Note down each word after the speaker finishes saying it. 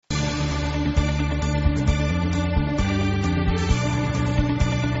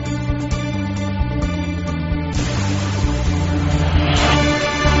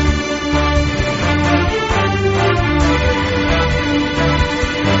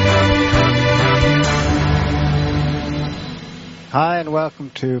Hi and welcome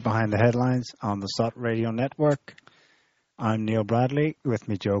to Behind the Headlines on the SOT Radio Network. I'm Neil Bradley, with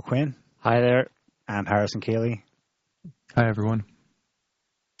me Joe Quinn. Hi there. And Harrison Keeley. Hi everyone.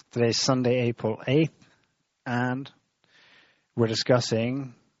 Today's Sunday, April 8th, and we're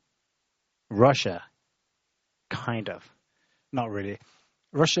discussing Russia. Kind of. Not really.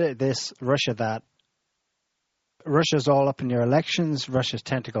 Russia this, Russia that. Russia's all up in your elections. Russia's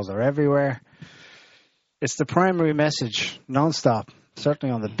tentacles are everywhere. It's the primary message, non-stop,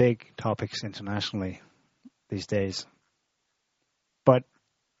 certainly on the big topics internationally these days. But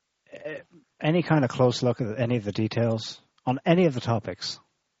any kind of close look at any of the details on any of the topics,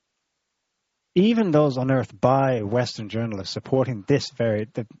 even those unearthed by Western journalists supporting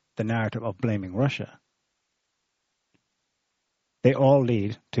the narrative of blaming Russia, they all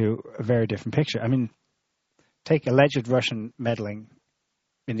lead to a very different picture. I mean, take alleged Russian meddling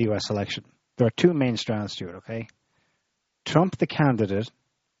in the US election. There are two main strands to it, okay? Trump, the candidate,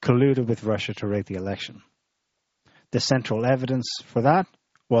 colluded with Russia to rig the election. The central evidence for that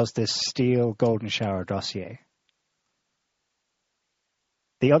was this Steele golden shower dossier.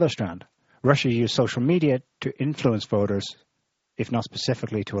 The other strand, Russia used social media to influence voters, if not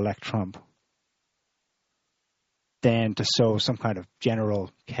specifically to elect Trump, then to sow some kind of general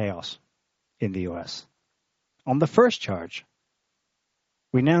chaos in the US. On the first charge,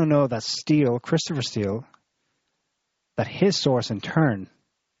 we now know that Steele, Christopher Steele, that his source in turn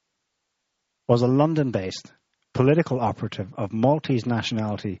was a London-based political operative of Maltese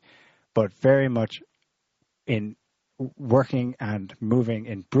nationality, but very much in working and moving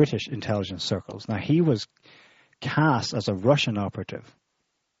in British intelligence circles. Now, he was cast as a Russian operative,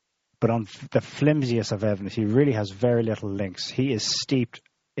 but on the flimsiest of evidence, he really has very little links. He is steeped,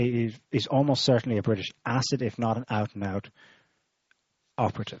 he's almost certainly a British asset, if not an out-and-out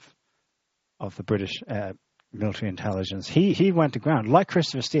operative of the British military intelligence. He went to ground. Like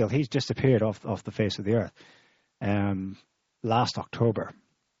Christopher Steele, he's disappeared off the face of the earth last October.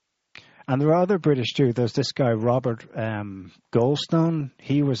 And there are other British too. There's this guy, Robert Goldstone.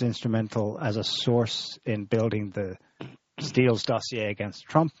 He was instrumental as a source in building the Steele's dossier against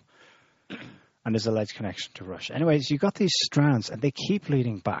Trump and his alleged connection to Russia. Anyways, you've got these strands and they keep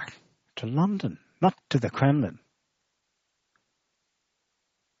leading back to London, not to the Kremlin.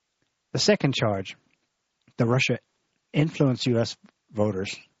 The second charge, that Russia influenced US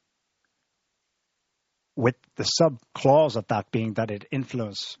voters, with the sub-clause of that being that it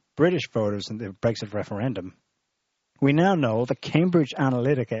influenced British voters in the Brexit referendum. We now know that Cambridge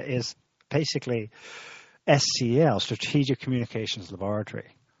Analytica is basically SCL, Strategic Communications Laboratory,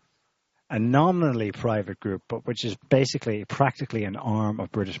 a nominally private group, but which is basically practically an arm of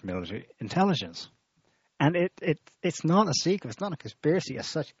British military intelligence. And it's not a secret. It's not a conspiracy as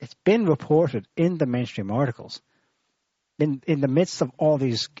such. It's been reported in the mainstream articles. In the midst of all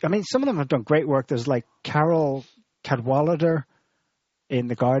these, I mean, some of them have done great work. There's like Carol Cadwalader in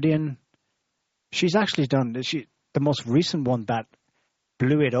The Guardian. She's actually done the most recent one that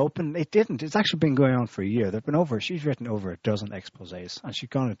blew it open. It didn't. It's actually been going on for a year. She's written over a dozen exposés, and she's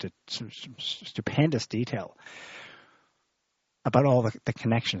gone into some stupendous detail about all the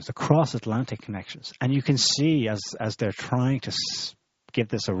connections, the cross-Atlantic connections. And you can see as they're trying to give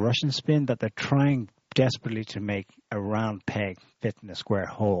this a Russian spin, that they're trying desperately to make a round peg fit in a square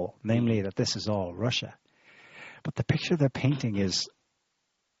hole, namely that this is all Russia. But the picture they're painting is,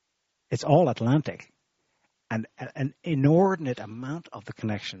 it's all Atlantic. And an inordinate amount of the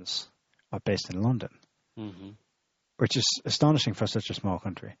connections are based in London, which is astonishing for such a small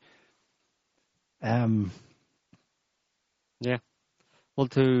country. Yeah. Well,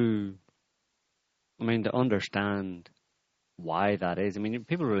 to understand why that is, I mean,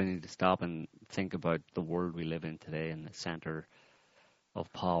 people really need to stop and think about the world we live in today and the center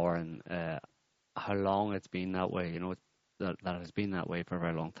of power and how long it's been that way. You know, that has been that way for a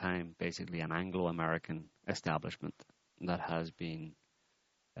very long time. Basically, an Anglo-American establishment that has been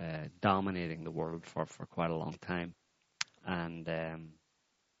dominating the world for quite a long time. And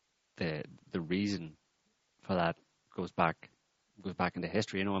the reason for that goes back into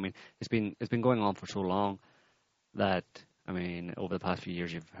history. You know, I mean, it's been going on for so long that, I mean, over the past few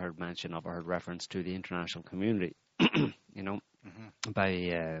years, you've heard reference to the international community, you know,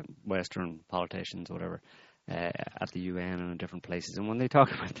 by Western politicians or whatever, at the UN and in different places. And when they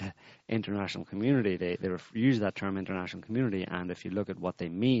talk about the international community, they use that term international community. And if you look at what they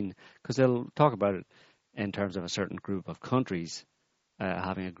mean, because they'll talk about it in terms of a certain group of countries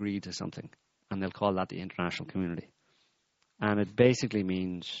having agreed to something, and they'll call that the international community. And it basically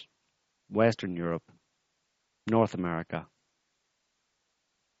means Western Europe, North America,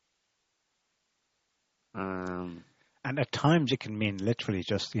 and And at times it can mean literally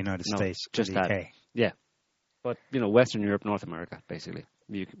just the United States, just the UK. that. Yeah. But, Western Europe, North America, basically.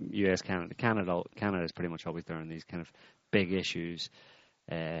 US, Canada. Canada is pretty much always there in these kind of big issues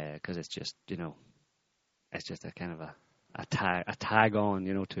because it's just, it's just a kind of a tag on,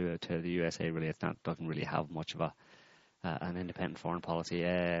 to the USA. Really, doesn't really have much of an independent foreign policy.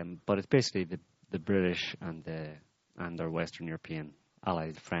 But it's basically the British and their Western European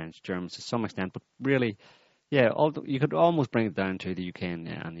allies, French, Germans to some extent. But really, you could almost bring it down to the UK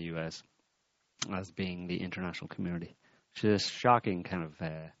and the US as being the international community, which is a shocking kind of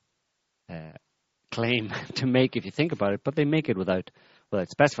claim to make if you think about it. But they make it without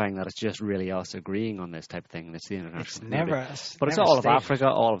specifying that it's just really us agreeing on this type of thing. It's the international community. But it's all of Africa,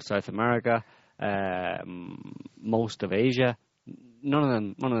 all of South America, most of Asia. None of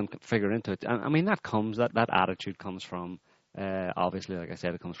them can figure into it. And I mean, that attitude comes from, obviously, like I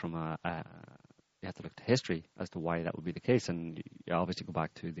said, it comes from you have to look to history as to why that would be the case. And you obviously go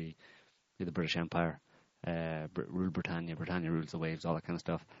back to the British Empire, rule Britannia rules the waves, all that kind of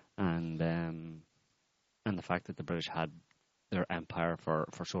stuff. And the fact that the British had their empire for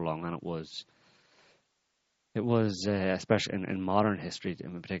so long, and it was especially in modern history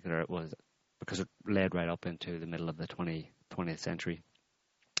in particular, it was because it led right up into the middle of the 20th century,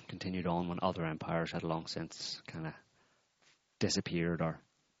 continued on when other empires had long since kind of disappeared or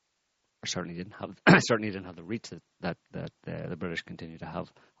certainly didn't have the reach that the British continued to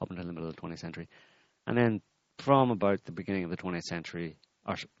have up until the middle of the 20th century. And then from about the beginning of the 20th century,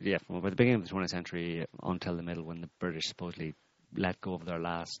 from about the beginning of the 20th century until the middle, when the British supposedly let go of their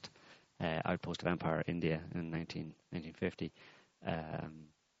last outpost of empire, India, in 1950,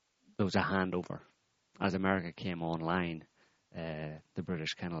 there was a handover. As America came online, the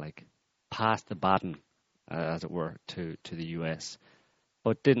British kind of like passed the baton, as it were, to the US,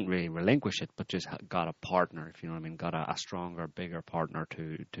 but didn't really relinquish it, but just got a partner, if you know what I mean, got a stronger, bigger partner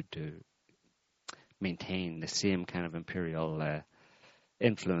to maintain the same kind of imperial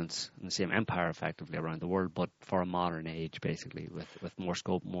influence and the same empire effectively around the world, but for a modern age, basically, with more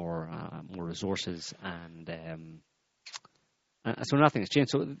scope, more resources, and so nothing has changed.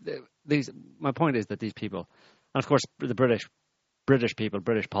 So my point is that these people, and of course the British people,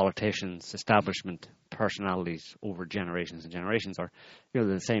 British politicians, establishment personalities over generations and generations are,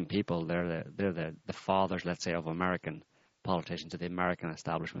 the same people. They're the fathers, let's say, of American politicians, of the American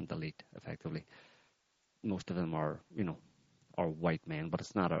establishment elite, effectively. Most of them are white men, but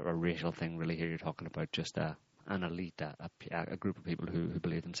it's not a racial thing really. Here you're talking about just an elite, a group of people who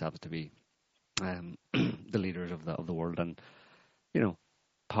believe themselves to be the leaders of the world, and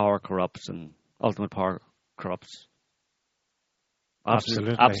power corrupts, and ultimate power corrupts.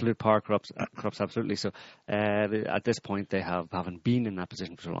 Absolute power corrupts absolutely. So at this point, they haven't been in that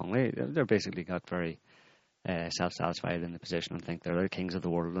position for so long. They're basically got very self-satisfied in the position and think they're the kings of the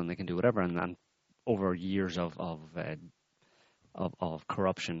world and they can do whatever. And over years of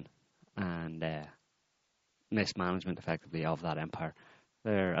corruption and mismanagement, effectively, of that empire,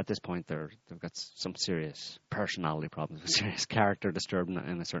 at this point they've got some serious personality problems, serious character disturbance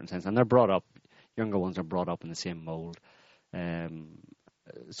in a certain sense, and they're brought up. Younger ones are brought up in the same mold.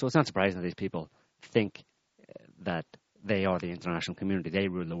 So it's not surprising that these people think that they are the international community. They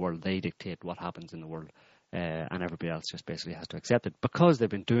rule the world. They dictate what happens in the world, and everybody else just basically has to accept it because they've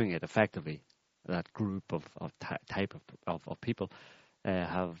been doing it effectively. That group of type of people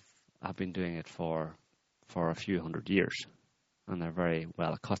have been doing it for a few hundred years, and they're very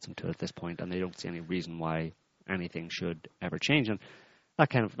well accustomed to it at this point, and they don't see any reason why anything should ever change. And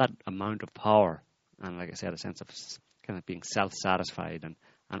that amount of power, and like I said, a sense of kind of being self-satisfied and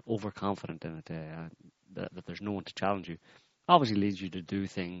overconfident in it, that there's no one to challenge you, obviously leads you to do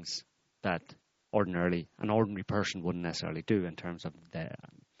things that ordinarily an ordinary person wouldn't necessarily do in terms of the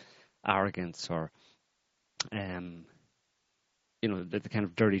arrogance or the kind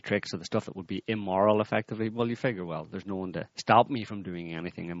of dirty tricks or the stuff that would be immoral effectively. Well, you figure, there's no one to stop me from doing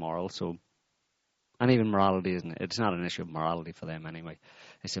anything immoral, so. And even morality it's not an issue of morality for them anyway.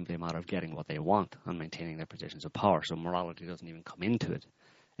 It's simply a matter of getting what they want and maintaining their positions of power. So morality doesn't even come into it.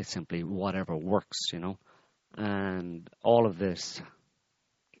 It's simply whatever works, And all of these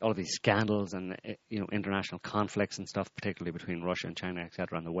scandals and international conflicts and stuff, particularly between Russia and China,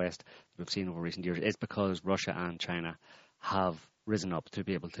 etc., and the West, that we've seen over recent years, is because Russia and China have risen up to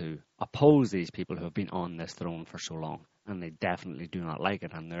be able to oppose these people who have been on this throne for so long, and they definitely do not like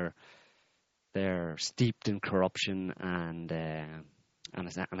it, and they're steeped in corruption and a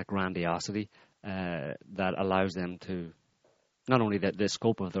grandiosity that allows them to, not only the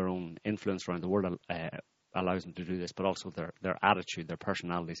scope of their own influence around the world allows them to do this, but also their attitude, their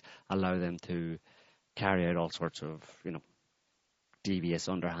personalities allow them to carry out all sorts of, devious,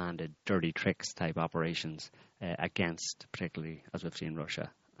 underhanded, dirty tricks type operations against, particularly as we've seen,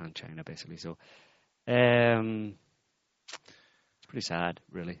 Russia and China, basically. So it's pretty sad,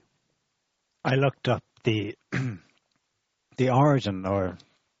 really. I looked up the the origin, or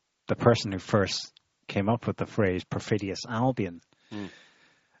the person who first came up with the phrase perfidious Albion.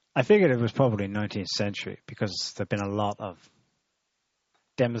 I figured it was probably 19th century because there've been a lot of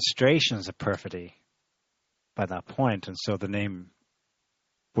demonstrations of perfidy by that point, and so the name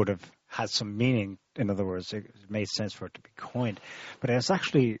would have had some meaning. In other words, it made sense for it to be coined. But it was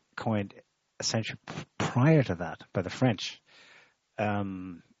actually coined a century prior to that by the French.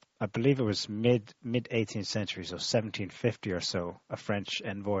 I believe it was mid 18th century, so 1750 or so. A French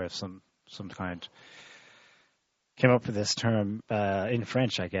envoy of some kind came up with this term in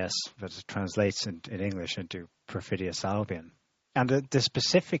French, I guess, but it translates in English into perfidious Albion. And the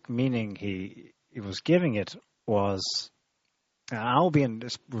specific meaning he was giving it was Albion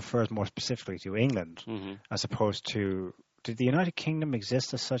refers more specifically to England, as opposed to. Did the United Kingdom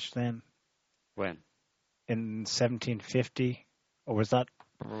exist as such then? When? In 1750? Or was that.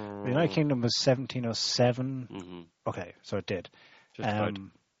 The United Kingdom was 1707? Okay, so it did. Just about.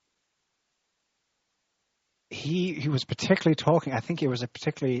 He was particularly talking, I think he was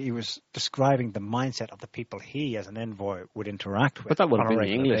describing the mindset of the people he, as an envoy, would interact with. But that would have been the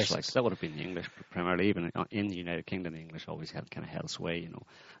English, basis. that would have been the English primarily. Even in the United Kingdom, the English always held sway, I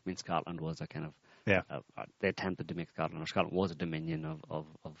mean, Scotland was a kind of, they attempted to make Scotland was a dominion of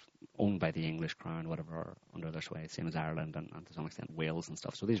owned by the English crown, whatever, under their sway, same as Ireland and to some extent Wales and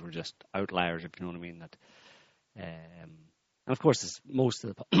stuff. So these were just outliers, if you know what I mean. That, and of course, most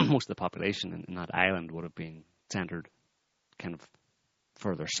of the population in that island would have been centered kind of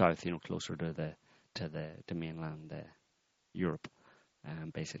further south, closer to the mainland Europe,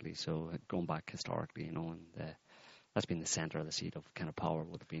 basically. So going back historically, and that's been the center of the seat of kind of power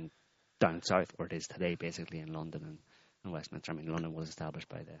would have been down south, where it is today, basically in London and Westminster. I mean, London was established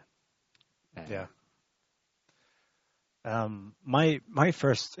by the my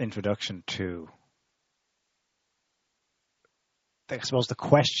first introduction to, I suppose, the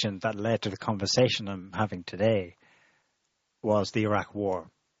question that led to the conversation I'm having today was the Iraq War.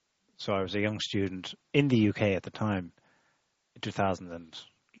 So I was a young student in the UK at the time, in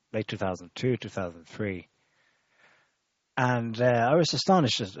late 2002, 2003. And I was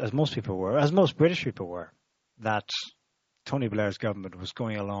astonished, as most people were, as most British people were, that Tony Blair's government was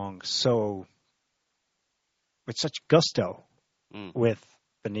going along with such gusto with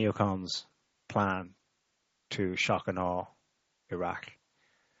the neocons' plan to shock and awe Iraq.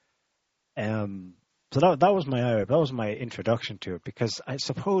 So that was my introduction to it, because I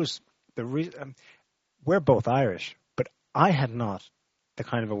suppose the reason we're both Irish, but I had not the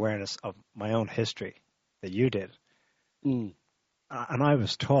kind of awareness of my own history that you did, and I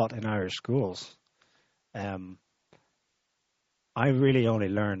was taught in Irish schools. I really only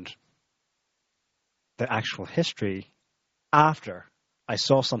learned the actual history after I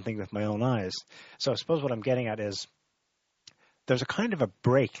saw something with my own eyes. So I suppose what I'm getting at is there's a kind of a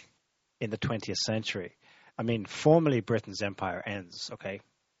break in the 20th century. I mean, formally Britain's empire ends, okay?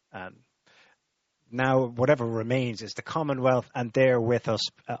 And now whatever remains is the Commonwealth, and they're with us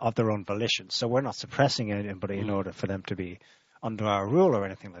of their own volition. So we're not suppressing anybody in order for them to be under our rule or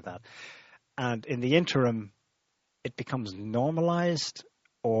anything like that. And in the interim, it becomes normalized,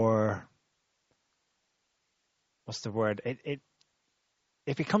 or what's the word?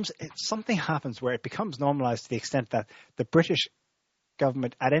 Something happens where it becomes normalized to the extent that the British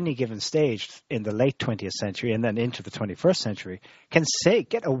government at any given stage in the late 20th century and then into the 21st century can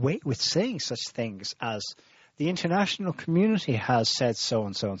get away with saying such things as the international community has said so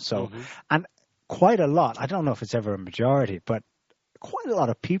and so and so. And quite a lot, I don't know if it's ever a majority, but quite a lot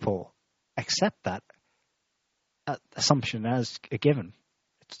of people accept that assumption as a given.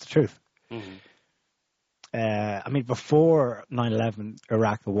 It's the truth. I mean, before 9/11,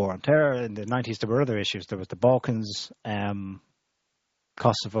 Iraq, the war on terror, in the 90s, there were other issues. There was the Balkans,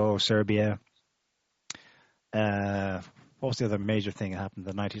 Kosovo, Serbia. What was the other major thing that happened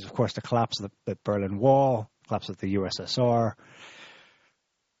in the 90s? Of course, the collapse of the Berlin Wall, collapse of the USSR.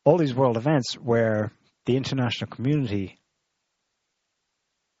 All these world events where the international community,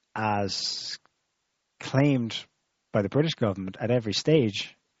 as claimed by the British government at every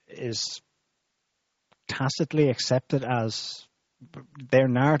stage, is tacitly accepted as their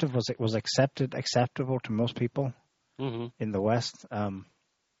narrative was acceptable to most people in the West.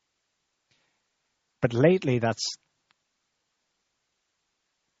 But lately,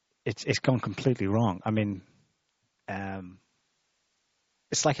 it's gone completely wrong. I mean,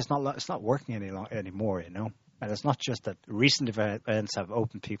 it's like it's not working anymore, you know. And it's not just that recent events have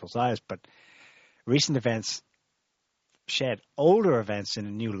opened people's eyes, but recent events shed older events in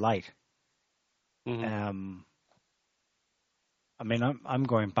a new light. Mm-hmm. I mean, I'm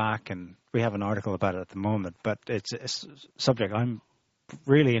going back, and we have an article about it at the moment, but it's a subject I'm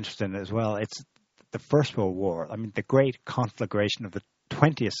really interested in as well. It's the First World War. I mean, the great conflagration of the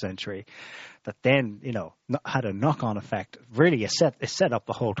 20th century that then, you know, had a knock-on effect. Really, it set up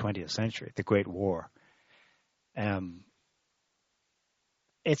the whole 20th century, the Great War.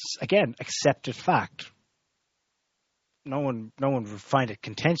 It's, again, accepted fact. No one would find it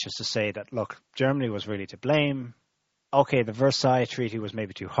contentious to say that, look, Germany was really to blame. Okay, the Versailles Treaty was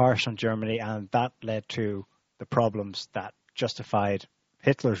maybe too harsh on Germany, and that led to the problems that justified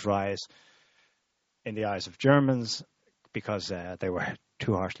Hitler's rise in the eyes of Germans because they were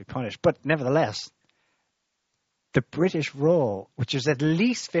too harshly punished. But nevertheless, the British role, which is at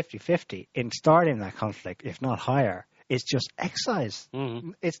least 50-50 in starting that conflict, if not higher, is just excised.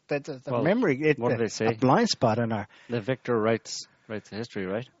 Mm-hmm. It's the memory. What do they say? A blind spot in our... The victor writes the history,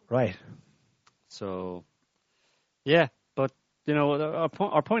 right? Right. So, yeah, but you know,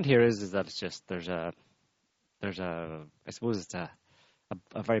 our point here is that it's just there's a I suppose it's a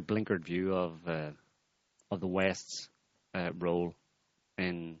very blinkered view of the West's role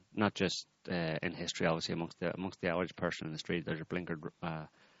in not just in history, obviously amongst the average person in the street. There's a blinkered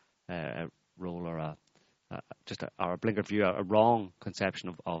role or a blinkered view, a wrong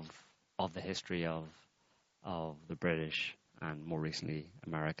conception of the history of the British and more recently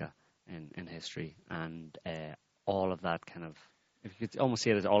America in history, and all of that kind of, if you could almost see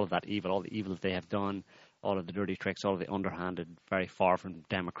it as all of that evil, all the evil that they have done, all of the dirty tricks, all of the underhanded, very far from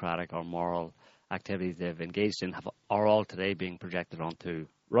democratic or moral activities they've engaged in are all today being projected onto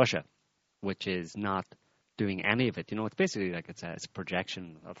Russia, which is not doing any of it. You know, it's basically like it's a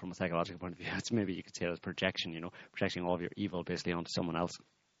projection from a psychological point of view. It's maybe you could say it as projection, you know, projecting all of your evil basically onto someone else.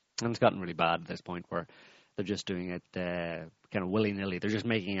 And it's gotten really bad at this point where they're just doing it kind of willy-nilly. They're just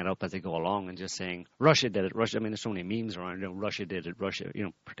making it up as they go along and just saying, Russia did it. Russia, I mean, there's so many memes around, you know, Russia did it. Russia, you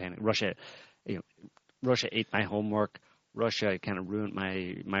know, pretending, Russia, you know, Russia ate my homework. Russia kind of ruined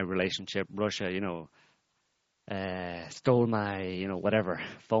my relationship. Russia, you know, stole my, you know, whatever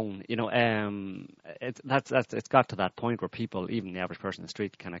phone. You know, it's got to that point where people, even the average person in the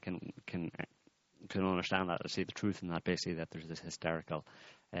street, kind of can understand that, or see the truth in that. Basically, that there's this hysterical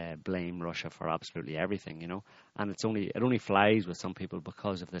blame Russia for absolutely everything. You know, and it only flies with some people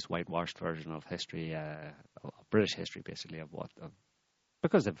because of this whitewashed version of history, of British history, basically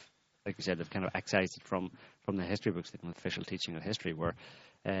because of. Like you said, they've kind of excised it from the history books, the official teaching of history, where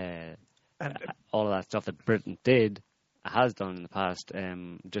all of that stuff that Britain has done in the past,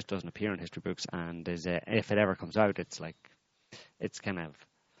 just doesn't appear in history books, and is if it ever comes out, it's kind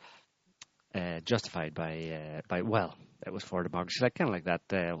of justified by well, it was for democracy, like kind of like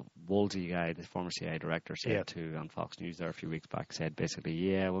that Woolsey guy, the former CIA director, said on Fox News there a few weeks back, said basically,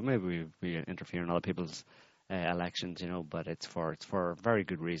 yeah, well maybe we interfere in other people's elections, you know, but it's for very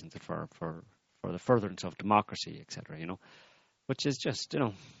good reasons, for the furtherance of democracy, etc. You know, which is just, you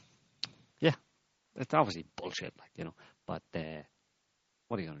know, yeah, it's obviously bullshit, like, you know. But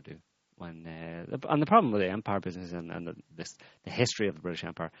what are you going to do when? And the problem with the empire business and the history of the British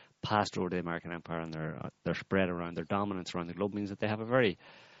Empire passed over the American Empire and their spread around, their dominance around the globe, means that they have a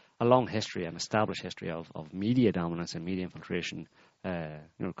long history, an established history of media dominance and media infiltration, you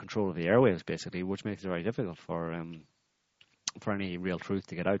know, control of the airwaves, basically, which makes it very difficult for any real truth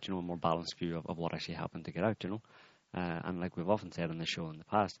to get out, you know, a more balanced view of what actually happened to get out, you know. And like we've often said on this show in the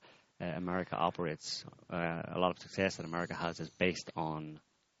past, America operates, a lot of success that America has is based on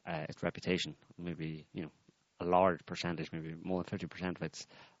its reputation. Maybe, you know, a large percentage, maybe more than 50%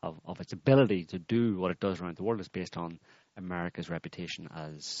 of its ability to do what it does around the world is based on America's reputation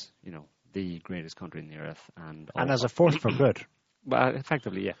as, you know, the greatest country in the earth, and as a force for good. Well,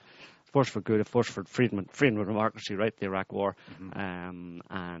 effectively, yeah, force for good, a force for freedom and democracy, right? The Iraq War, and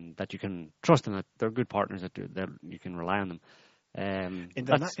that you can trust them, that they're good partners, that you can rely on them. In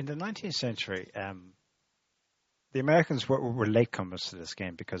the 19th century, the Americans were latecomers to this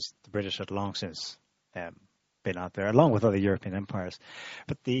game because the British had long since been out there, along with other European empires.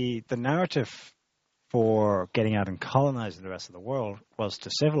 But the narrative for getting out and colonizing the rest of the world was to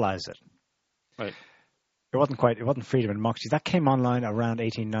civilize it. Right. It wasn't freedom and democracy. That came online around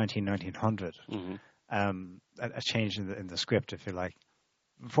 1890, 1900. Mm-hmm. A change in the script, if you like.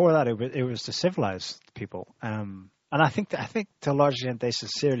 Before that, it was to civilize people. And I think to a large extent they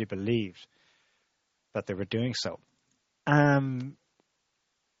sincerely believed that they were doing so.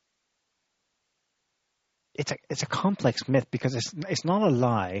 it's a complex myth because it's not a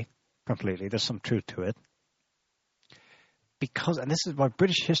lie completely. There's some truth to it. Because, and this is what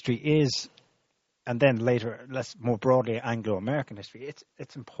British history is, and then later, less more broadly, Anglo-American history.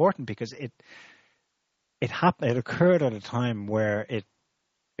 It's important because it happened. It occurred at a time where it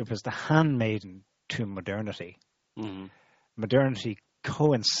was the handmaiden to modernity. Mm-hmm. Modernity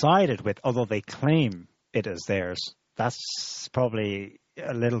coincided with, although they claim it as theirs, that's probably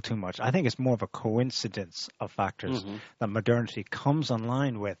a little too much. I think it's more of a coincidence of factors that modernity comes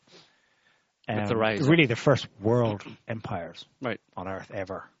online with. The rise really the first world empires on Earth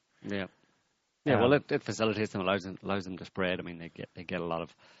ever. Yeah. Yeah, well, it facilitates them, allows them to spread. I mean, they gain a lot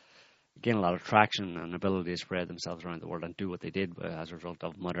of traction and ability to spread themselves around the world and do what they did as a result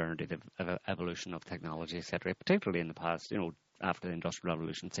of modernity, the evolution of technology, etc. Particularly in the past, after the Industrial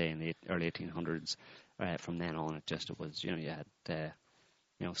Revolution, say in the early 1800s. From then on, it was you had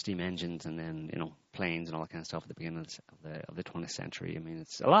steam engines and then planes and all that kind of stuff at the beginning of the 20th century. I mean,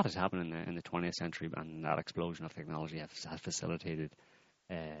 it's a lot has happened in the 20th century, and that explosion of technology has facilitated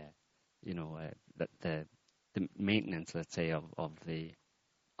the maintenance, let's say, of the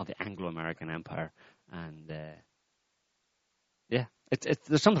Anglo-American Empire, and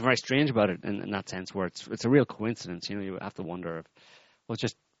there's something very strange about it in that sense, where it's a real coincidence. You have to wonder if it's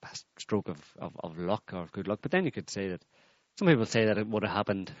just a stroke of luck or good luck. But then you could say that some people say that it would have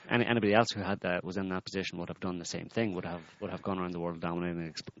happened. Anybody else who was in that position would have done the same thing. Would have gone around the world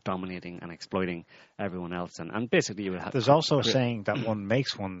dominating and exploiting everyone else, and basically you would have. There's also a saying that one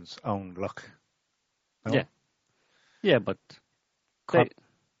makes one's own luck. No? Yeah, but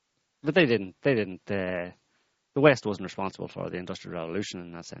they didn't. The West wasn't responsible for the Industrial Revolution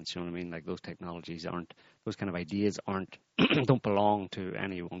in that sense. You know what I mean? Like, those technologies those kind of ideas don't belong to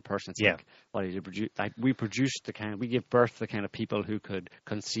any one person. It's we give birth to the kind of people who could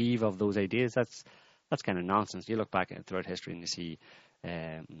conceive of those ideas. That's kind of nonsense. You look back throughout history and you see,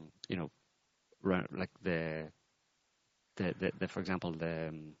 like for example,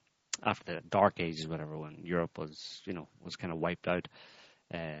 after the Dark Ages, whatever, when Europe was kind of wiped out,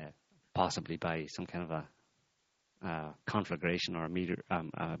 possibly by some kind of a conflagration or maybe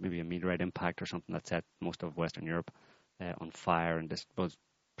a meteorite impact or something that set most of Western Europe on fire, and this was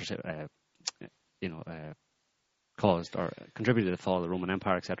caused or contributed to the fall of the Roman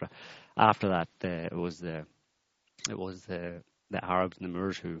Empire, etc. After that, it was the Arabs and the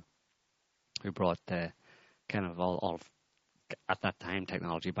Moors who brought the kind of all at that time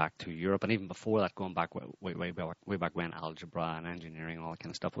technology back to Europe, and even before that, going back way back when, algebra and engineering and all that kind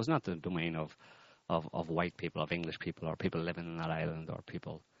of stuff was not the domain of white people, of English people, or people living in that island, or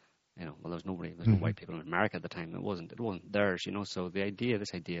people, there's no white people in America at the time. It wasn't theirs, So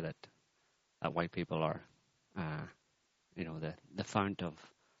this idea that white people are, the fount of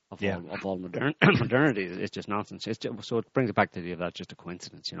all modernity is just nonsense. So it brings it back to the idea that just a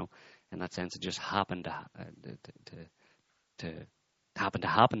coincidence, In that sense, it just happened to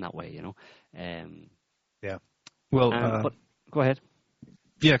happen that way, Yeah. Well, but go ahead.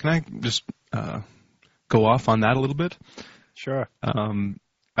 Yeah, can I just go off on that a little bit? Sure. I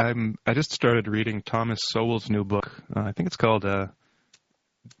just started reading Thomas Sowell's new book. I think it's called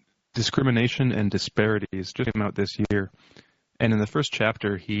Discrimination and Disparities. Just came out this year. And in the first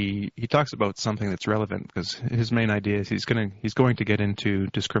chapter, he talks about something that's relevant, because his main idea is he's going to get into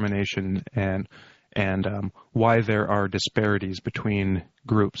discrimination and why there are disparities between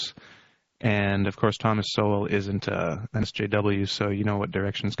groups. And, of course, Thomas Sowell isn't an SJW, so you know what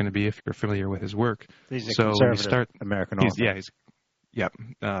direction it's going to be if you're familiar with his work. He's a conservative American author.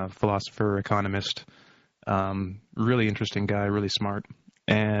 Philosopher, economist, really interesting guy, really smart.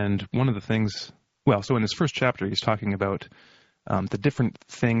 And one of the things, so in his first chapter, he's talking about the different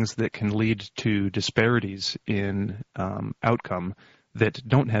things that can lead to disparities in outcome that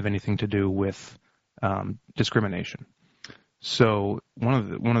don't have anything to do with discrimination. So one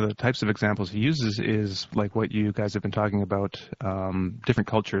of the types of examples he uses is like what you guys have been talking about, different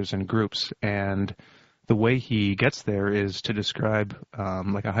cultures and groups. And the way he gets there is to describe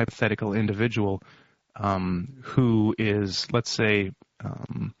like a hypothetical individual who is, let's say,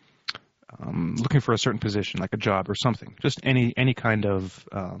 looking for a certain position, like a job or something, just any kind of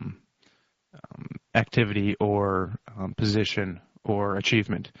activity or position or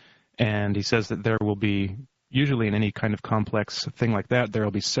achievement. And he says that there will be, usually in any kind of complex thing like that, there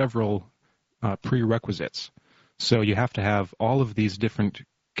will be several prerequisites. So you have to have all of these different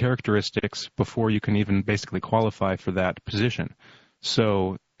characteristics before you can even basically qualify for that position.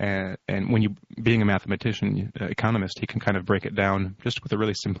 So, and when you, being a mathematician, economist, he can kind of break it down just with a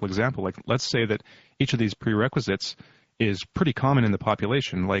really simple example. Like, let's say that each of these prerequisites is pretty common in the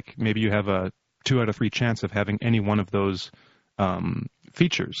population. Like, maybe you have a 2 out of 3 chance of having any one of those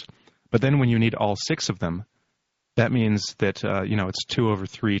features. But then when you need all 6 of them, that means that it's 2 over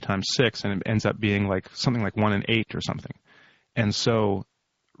 3 times 6, and it ends up being like something like 1 in 8 or something. And so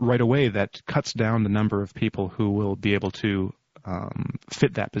right away, that cuts down the number of people who will be able to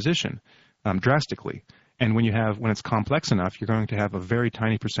fit that position drastically. And when it's complex enough, you're going to have a very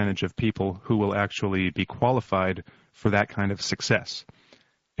tiny percentage of people who will actually be qualified for that kind of success.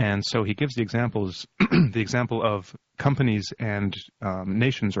 And so he gives the examples, the example of companies and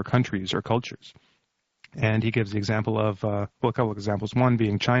nations or countries or cultures. And he gives the example of, a couple of examples. One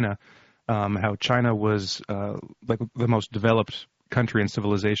being China, how China was like the most developed country and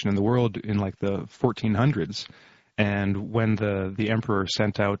civilization in the world in like the 1400s. And when the emperor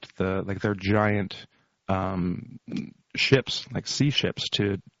sent out their giant ships, like sea ships,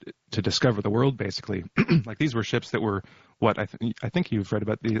 to discover the world, basically, like these were ships that were I think you've read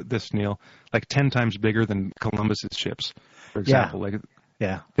about this, Neil, like 10 times bigger than Columbus's ships, for example.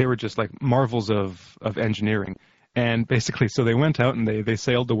 They were just like marvels of engineering. And basically, so they went out and they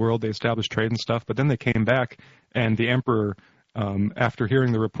sailed the world, they established trade and stuff, but then they came back, and the emperor, after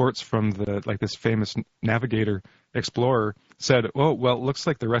hearing the reports from this famous navigator explorer, said, "Oh, well, it looks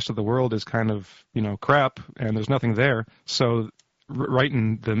like the rest of the world is kind of, crap, and there's nothing there." So right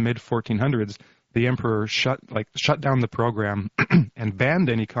in the mid 1400s, the emperor shut down the program and banned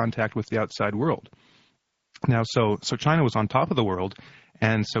any contact with the outside world. Now, so China was on top of the world,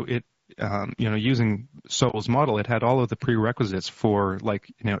 and so it, using Sowell's model, it had all of the prerequisites for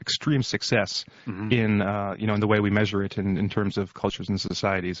extreme success in in the way we measure it in terms of cultures and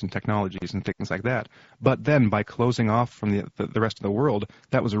societies and technologies and things like that. But then by closing off from the rest of the world,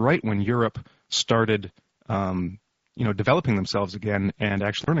 that was right when Europe started developing themselves again and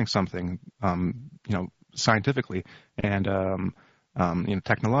actually learning something scientifically and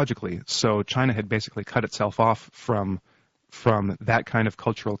technologically. So China had basically cut itself off from that kind of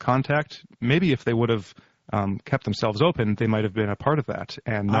cultural contact. Maybe if they would have kept themselves open, they might have been a part of that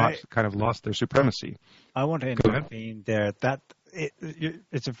and not kind of lost their supremacy. I want to intervene there.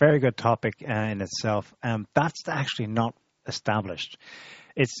 It's a very good topic in itself. That's actually not established.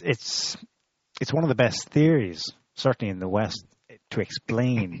 It's one of the best theories, certainly in the West, to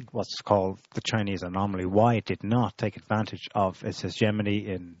explain what's called the Chinese anomaly, why it did not take advantage of its hegemony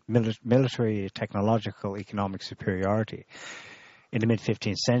in military, technological, economic superiority in the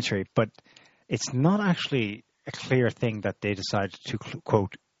mid-15th century. But it's not actually a clear thing that they decided to,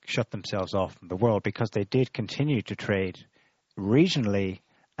 quote, shut themselves off from the world, because they did continue to trade regionally,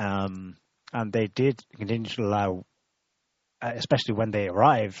 and they did continue to allow, especially when they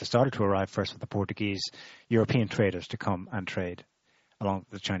started to arrive first with the Portuguese, European traders to come and trade along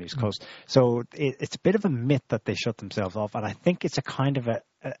the Chinese coast. So it's a bit of a myth that they shut themselves off, and I think it's a kind of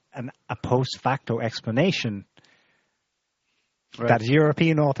a post facto explanation that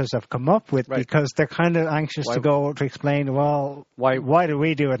European authors have come up with, because they're kind of anxious to explain, well, why do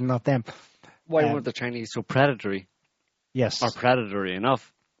we do it and not them? Why weren't the Chinese so predatory? Yes. Or predatory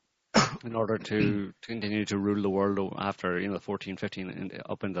enough in order to continue to rule the world after, the 14, 15,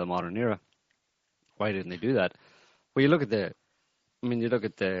 up into the modern era? Why didn't they do that? Well, you look at the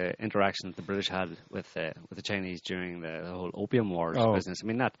interaction that the British had with the Chinese during the whole Opium Wars business. I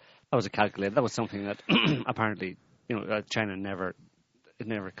mean, that was that was something that apparently, China never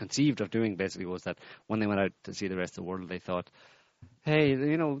conceived of doing. Basically, was that when they went out to see the rest of the world, they thought, hey,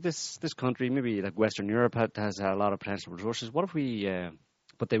 this country, maybe like Western Europe, has a lot of potential resources. What if we,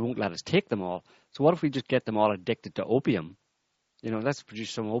 but they won't let us take them all. So what if we just get them all addicted to opium? Let's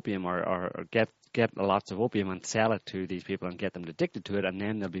produce some opium or get lots of opium and sell it to these people and get them addicted to it, and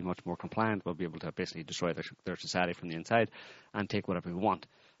then they'll be much more compliant. We'll be able to basically destroy their society from the inside and take whatever we want.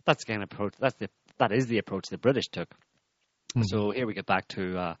 That's the kind of approach. That is the approach the British took. Mm-hmm. So here we get back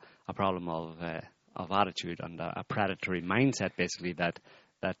to a problem of attitude and a predatory mindset, basically.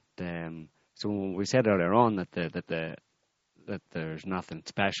 So we said earlier on that there's nothing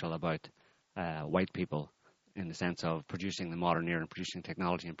special about white people in the sense of producing the modern era and producing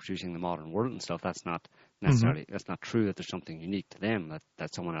technology and producing the modern world and stuff. That's not necessarily that's not true that there's something unique to them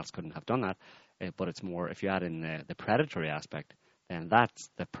that someone else couldn't have done that. But it's more, if you add in the predatory aspect, then that's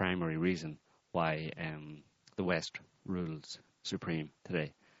the primary reason why the West rules supreme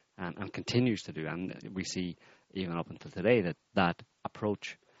today and continues to do. And we see even up until today that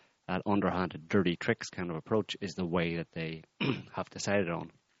approach, that underhanded, dirty tricks kind of approach, is the way that they have decided on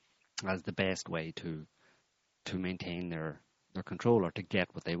as the best way to maintain their control, or to get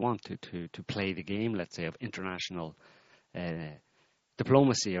what they want, to play the game, let's say, of international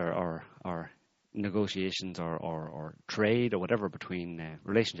diplomacy or negotiations or trade or whatever between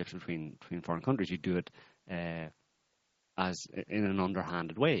relationships between foreign countries, you do it as in an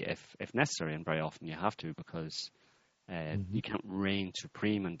underhanded way if necessary, and very often you have to, because you can't reign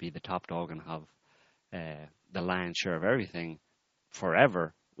supreme and be the top dog and have the lion's share of everything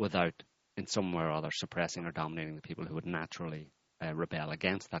forever without in some way or other suppressing or dominating the people who would naturally rebel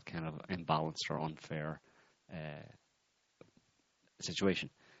against that kind of imbalanced or unfair situation.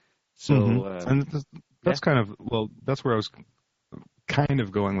 So and that's kind of, well, that's where I was kind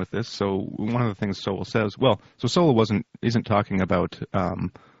of going with this. So one of the things Sowell says, so Sowell isn't talking about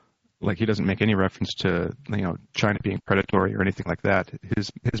like, he doesn't make any reference to, you know, China being predatory or anything like that.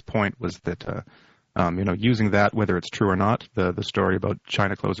 His point was that you know, using that, whether it's true or not, the story about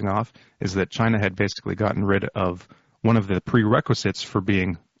China closing off is that China had basically gotten rid of one of the prerequisites for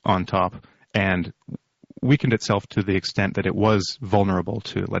being on top and weakened itself to the extent that it was vulnerable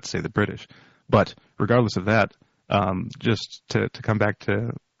to, let's say, the British. But regardless of that, just to come back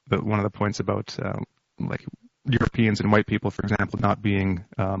to one of the points about like Europeans and white people, for example, not being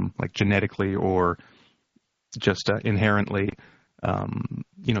like genetically or just inherently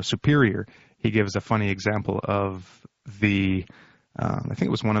you know, superior. He gives a funny example of I think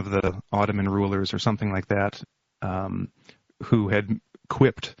it was one of the Ottoman rulers or something like that, who had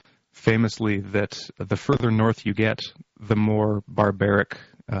quipped famously that the further north you get, the more barbaric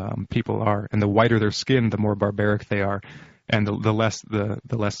people are, and the whiter their skin, the more barbaric they are, and the less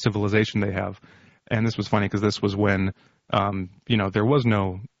civilization they have. And this was funny because this was when you know, there was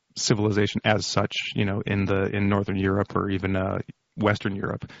no civilization as such, you know, in Northern Europe or even Western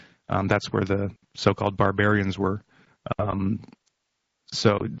Europe. That's where the so-called barbarians were.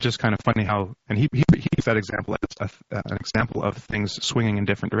 So just kind of funny how, and he used that example as an example of things swinging in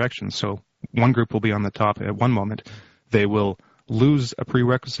different directions. So one group will be on the top at one moment. They will lose a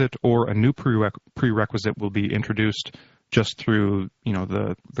prerequisite, or a new prerequisite will be introduced just through, you know,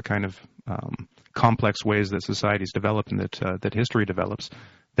 the kind of complex ways that societies develop and that history develops.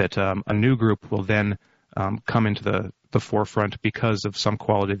 That a new group will then come into the forefront because of some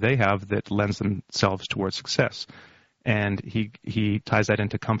quality they have that lends themselves towards success. And he ties that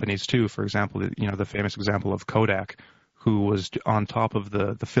into companies too. For example, you know, the famous example of Kodak, who was on top of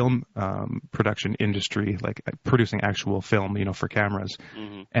the film production industry, like producing actual film, you know, for cameras,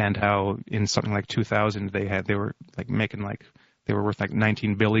 and how in something like 2000 they were like making like, they were worth like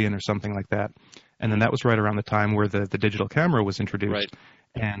 19 billion or something like that. And then that was right around the time where the digital camera was introduced. Right.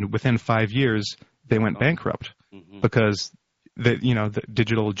 And within 5 years, they went bankrupt because the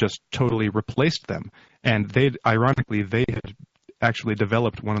digital just totally replaced them. And ironically, they had actually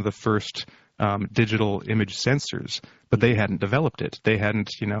developed one of the first digital image sensors, but they hadn't developed it. They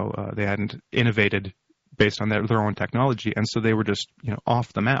hadn't innovated based on their own technology, and so they were just, you know,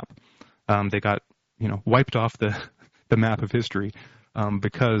 off the map. They got, you know, wiped off the map of history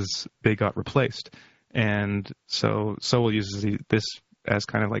because they got replaced. And so Sowell uses this as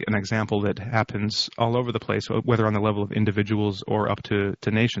kind of like an example that happens all over the place, whether on the level of individuals or up to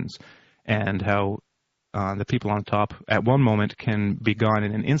nations, and how the people on top at one moment can be gone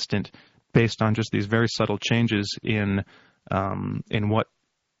in an instant based on just these very subtle changes in what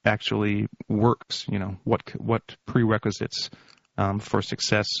actually works. You know, what prerequisites for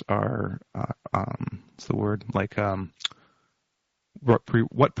success are what's the word, like what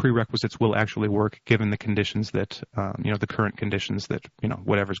prerequisites will actually work given the conditions that you know, the current conditions that, you know,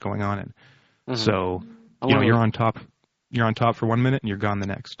 whatever's going on in. So you know, you're on top for 1 minute and you're gone the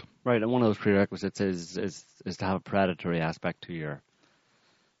next. Right, and one of those prerequisites is to have a predatory aspect to your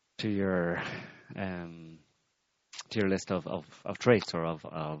list of traits or of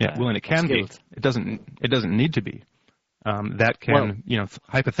well, and it can be. It doesn't need to be. That can, well, you know,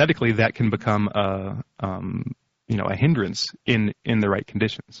 hypothetically, that can become you know, a hindrance in the right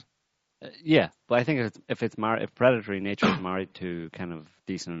conditions. Yeah, but I think if predatory nature is married to kind of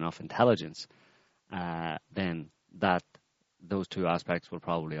decent enough intelligence, then those two aspects will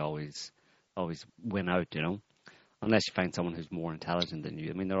probably always win out, you know, unless you find someone who's more intelligent than you.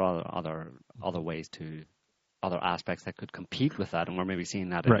 I mean, there are other aspects that could compete with that, and we're maybe seeing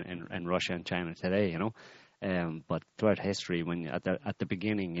that in Russia and China today, you know. But throughout history, when at the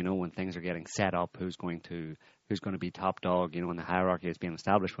beginning, you know, when things are getting set up, who's going to be top dog, you know, when the hierarchy is being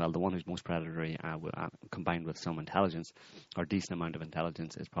established, well, the one who's most predatory, combined with some intelligence or decent amount of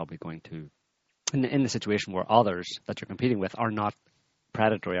intelligence, is probably going to, in the situation where others that you're competing with are not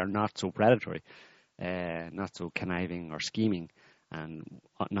predatory, are not so predatory, not so conniving or scheming, and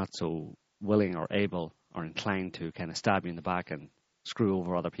not so willing or able or inclined to kind of stab you in the back and screw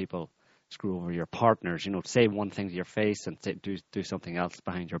over other people screw over your partners, say one thing to your face and do something else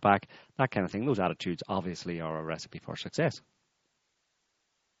behind your back, that kind of thing. Those attitudes obviously are a recipe for success.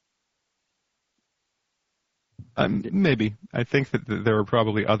 Maybe. I think that there are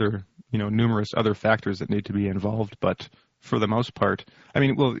probably other, numerous other factors that need to be involved, but for the most part,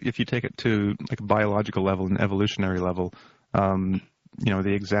 if you take it to like a biological level and evolutionary level,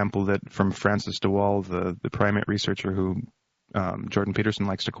 the example that from Francis de Waal, the primate researcher who Jordan Peterson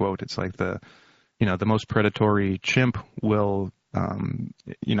likes to quote, it's like the most predatory chimp will,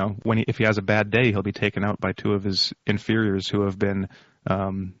 if he has a bad day, he'll be taken out by two of his inferiors who have been,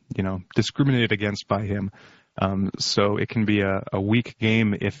 discriminated against by him. So it can be a weak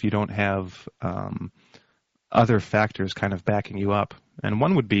game if you don't have other factors kind of backing you up. And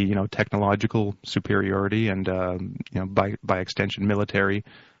one would be, technological superiority and, by extension, military.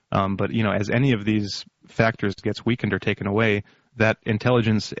 But, as any of these factors gets weakened or taken away, that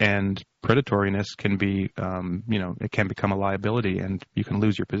intelligence and predatoriness can be, it can become a liability and you can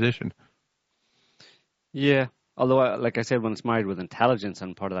lose your position. Yeah. Although, like I said, when it's married with intelligence,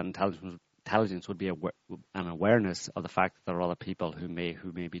 and part of that intelligence would be an awareness of the fact that there are other people who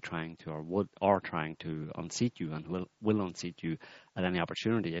may be trying to or are trying to unseat you and will unseat you at any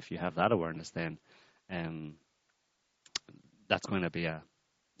opportunity. If you have that awareness, then that's going to be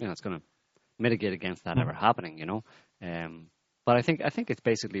it's going to mitigate against that ever happening. But I think it's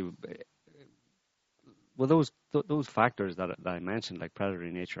basically those factors that I mentioned, like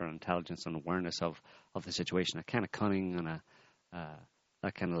predatory nature and intelligence and awareness of the situation, a kind of cunning and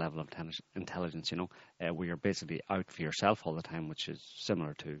that kind of level of intelligence, where you're basically out for yourself all the time, which is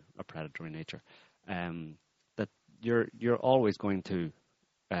similar to a predatory nature. That you're always going to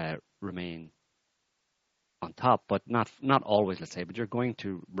remain on top, but not always, let's say, but you're going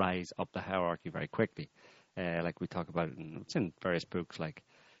to rise up the hierarchy very quickly. Like we talk about, it's in various books, like,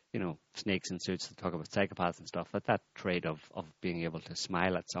 Snakes in Suits, that talk about psychopaths and stuff, that trait of being able to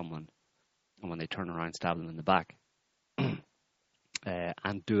smile at someone and when they turn around, stab them in the back.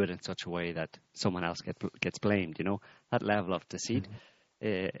 And do it in such a way that someone else gets blamed. That level of deceit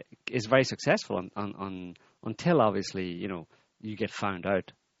is very successful until obviously you get found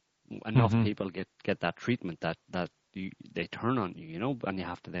out. Enough people get that treatment that they turn on you, and you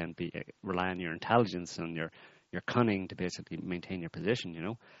have to then rely on your intelligence and your cunning to basically maintain your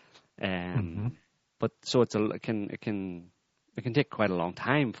position. But so it can take quite a long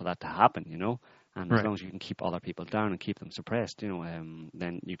time for that to happen. And as long as you can keep other people down and keep them suppressed,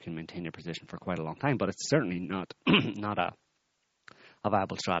 then you can maintain your position for quite a long time. But it's certainly not a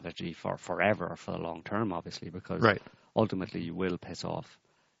viable strategy for forever or for the long term, obviously, because ultimately you will piss off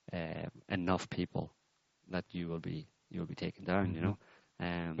enough people that you will be taken down.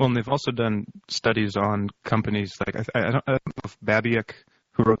 Well, and they've also done studies on companies like I don't know if Babiak,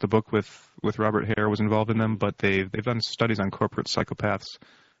 who wrote the book with Robert Hare, was involved in them, but they've done studies on corporate psychopaths.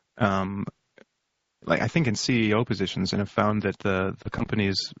 Like I think in CEO positions, and have found that the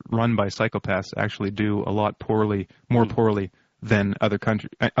companies run by psychopaths actually do a lot more poorly than other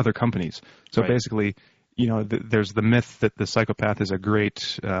companies. So basically, there's the myth that the psychopath is a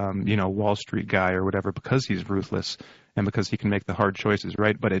great, Wall Street guy or whatever because he's ruthless and because he can make the hard choices,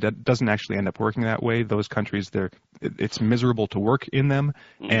 right? But it doesn't actually end up working that way. Those countries, it's miserable to work in them,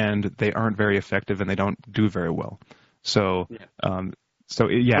 and they aren't very effective, and they don't do very well. So.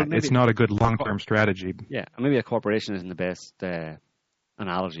 It's not a good long-term strategy. Yeah, maybe a corporation isn't the best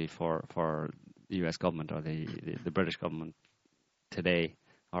analogy for the U.S. government or the British government today,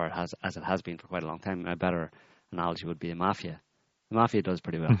 or as it has been for quite a long time. A better analogy would be a mafia. The mafia does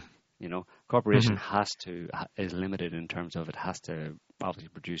pretty well. Corporation is limited in terms of it has to obviously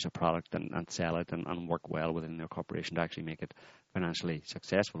produce a product and sell it and work well within their corporation to actually make it financially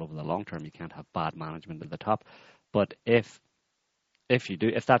successful over the long term. You can't have bad management at the top. But if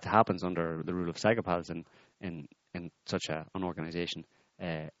that happens under the rule of psychopaths in such an organization,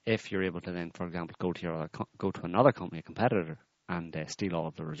 if you're able to then, for example, go to another company, a competitor, and steal all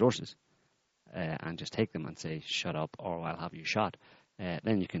of the resources, and just take them and say, shut up or I'll have you shot,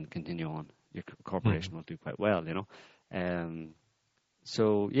 then you can continue on. Your corporation will do quite well,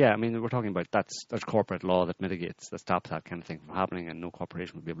 So, we're talking about there's corporate law that stops that kind of thing from happening, and no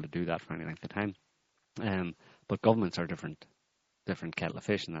corporation would be able to do that for any length of time. But governments are different kettle of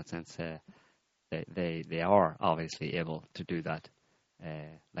fish in that sense. They are obviously able to do that,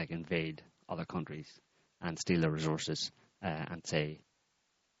 like invade other countries and steal their resources and say,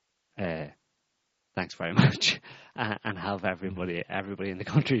 thanks very much, and have everybody in the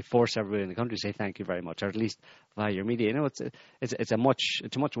country, force everybody in the country to say thank you very much, or at least via your media. It's a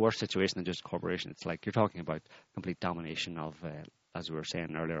much worse situation than just a corporation. It's like you're talking about complete domination of as we were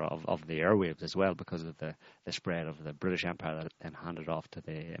saying earlier, of the airwaves as well, because of the spread of the British Empire that then handed off to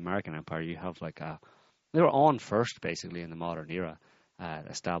the American Empire. You have they were on first, basically, in the modern era,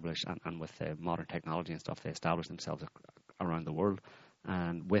 established, and with the modern technology and stuff, they established themselves around the world.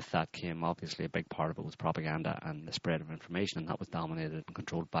 And with that came, obviously, a big part of it was propaganda and the spread of information, and that was dominated and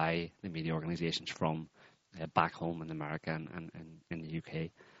controlled by the media organizations from back home in America and in the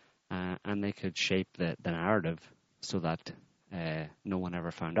UK. And they could shape the narrative so that no one ever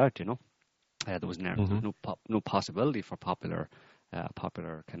found out, There was no possibility for popular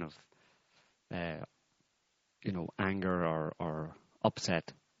kind of, anger or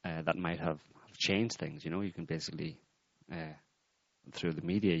upset that might have changed things, You can basically... through the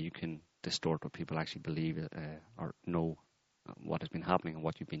media, you can distort what people actually believe or know what has been happening and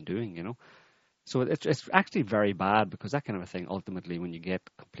what you've been doing, So it's actually very bad, because that kind of a thing, ultimately, when you get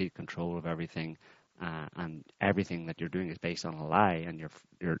complete control of everything and everything that you're doing is based on a lie, and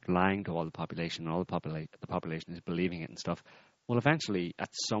you're lying to all the population, and all the population is believing it and stuff, well, eventually, at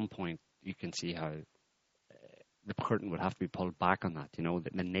some point, you can see how the curtain would have to be pulled back on that,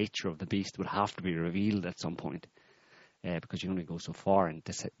 the nature of the beast would have to be revealed at some point. Because you only go so far in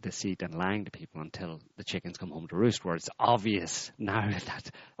deceit and lying to people until the chickens come home to roost, where it's obvious now that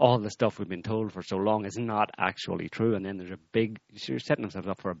all the stuff we've been told for so long is not actually true. And then you're setting themselves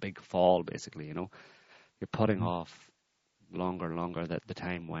up for a big fall, basically, You're putting off longer and longer the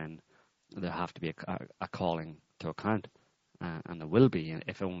time when there have to be a calling to account. And there will be,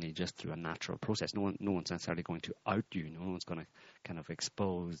 if only just through a natural process. No one's necessarily going to out you. No one's going to kind of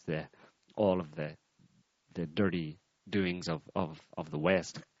expose all of the dirty doings of the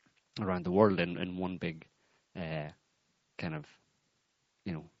West around the world in one big kind of,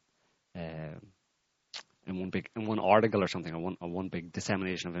 in one article or something, or one big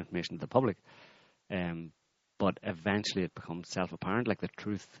dissemination of information to the public. But eventually it becomes self-apparent, like the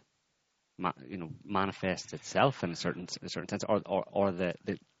truth, manifests itself in a certain sense, or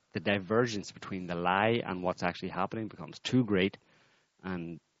the divergence between the lie and what's actually happening becomes too great,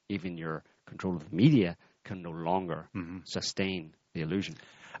 and even your control of the media can no longer sustain the illusion,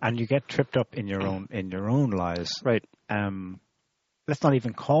 and you get tripped up in your own lies. Right. Let's not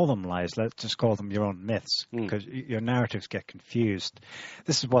even call them lies. Let's just call them your own myths, because your narratives get confused.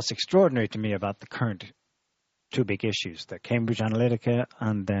 This is what's extraordinary to me about the current two big issues: the Cambridge Analytica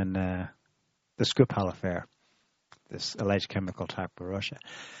and then the Skripal affair, this alleged chemical attack by Russia.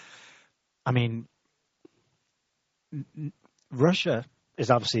 I mean, Russia is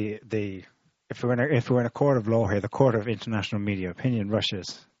obviously if we're in a court of law here, the court of international media opinion,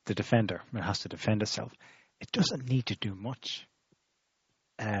 Russia's the defender. It has to defend itself. It doesn't need to do much.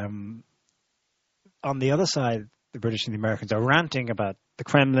 On the other side, the British and the Americans are ranting about the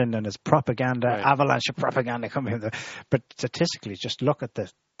Kremlin and its propaganda, avalanche of propaganda coming in. But statistically, just look at the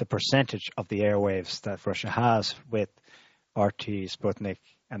percentage of the airwaves that Russia has with RT, Sputnik,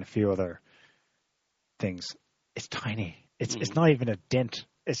 and a few other things. It's tiny. It's not even a dent.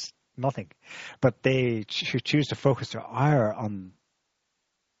 It's nothing. But they choose to focus their ire on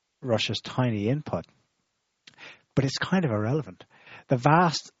Russia's tiny input. But it's kind of irrelevant. The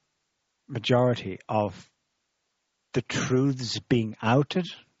vast majority of the truths being outed,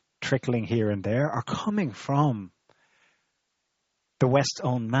 trickling here and there, are coming from the West's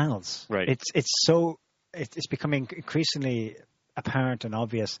own mouths. Right. It's becoming increasingly apparent and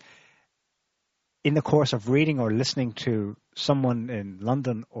obvious in the course of reading or listening to someone in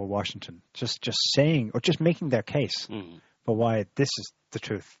London or Washington just saying or just making their case for why this is the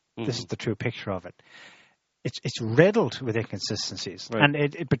truth. This is the true picture of it. It's riddled with inconsistencies, and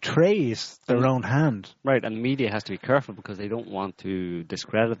it betrays their own hand. Right, and the media has to be careful because they don't want to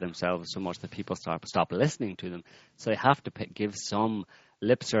discredit themselves so much that people stop listening to them. So they have to give some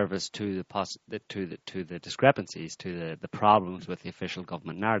lip service to the discrepancies, to the problems with the official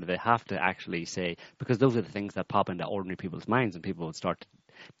government narrative. They have to actually say, because those are the things that pop into ordinary people's minds, and people would start to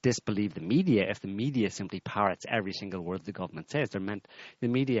disbelieve the media if the media simply parrots every single word the government says. The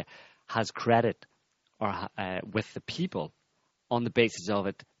media has credit with the people on the basis of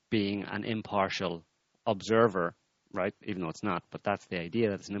it being an impartial observer, right? Even though it's not, but that's the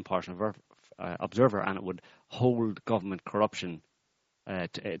idea, that it's an impartial observer, and it would hold government corruption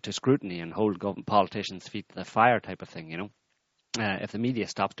to scrutiny and hold politicians' feet to the fire type of thing, If the media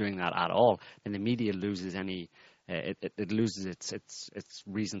stops doing that at all, then the media loses any, it loses its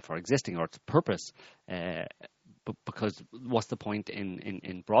reason for existing or its purpose. Because what's the point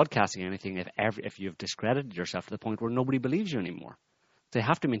in broadcasting anything if you've discredited yourself to the point where nobody believes you anymore? They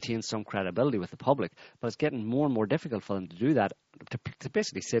have to maintain some credibility with the public, but it's getting more and more difficult for them to do that, to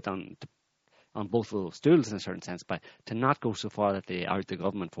basically sit on on both of those stools in a certain sense, but to not go so far that they out the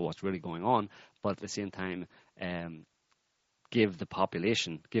government for what's really going on, but at the same time give the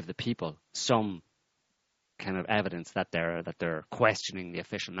population, give the people some kind of evidence that they're questioning the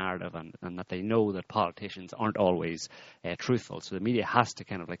official narrative, and that they know that politicians aren't always truthful. So the media has to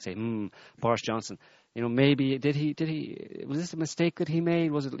kind of like say, Boris Johnson, maybe did he was this a mistake that he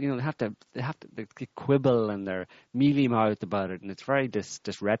made? Was it, they have to they quibble, and they're mealy mouthed about it, and it's very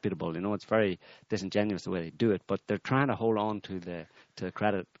disreputable. It's very disingenuous the way they do it. But they're trying to hold on to the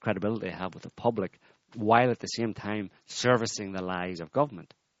credibility they have with the public, while at the same time servicing the lies of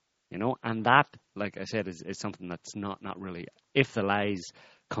government. And that, like I said, is something that's not really, if the lies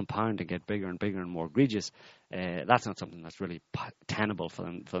compound and get bigger and bigger and more egregious, that's not something that's really tenable for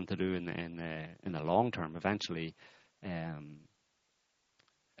them to do in the long term. Eventually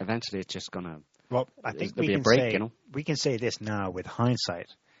it's just gonna. Well, I think there'll be a break. We can say this now with hindsight,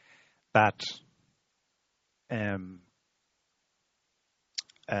 that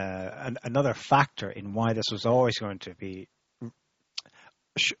another factor in why this was always going to be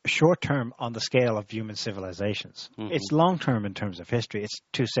short-term on the scale of human civilizations. Mm-hmm. It's long-term in terms of history. It's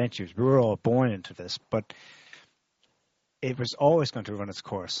 2 centuries. We were all born into this, but it was always going to run its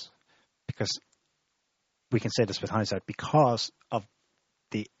course, because we can say this with hindsight, because of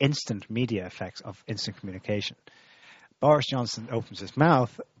the instant media effects of instant communication. Boris Johnson opens his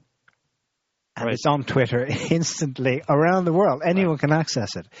mouth and it's on Twitter instantly around the world. Anyone can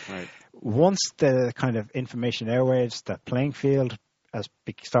access it. Right. Once the kind of information airwaves, the playing field has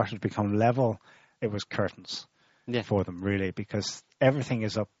started to become level, it was curtains for them, really, because everything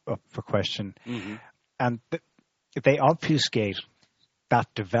is up for question. Mm-hmm. And they obfuscate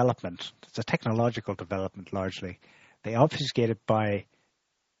that development. It's a technological development, largely. They obfuscate it by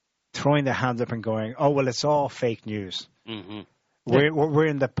throwing their hands up and going, oh, well, it's all fake news. Mm-hmm. We're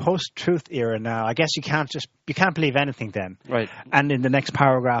in the post-truth era now. I guess you can't believe anything then. Right. And in the next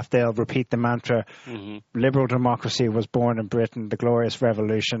paragraph, they'll repeat the mantra, liberal democracy was born in Britain, the glorious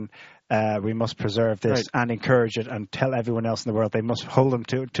revolution. We must preserve this and encourage it, and tell everyone else in the world they must hold them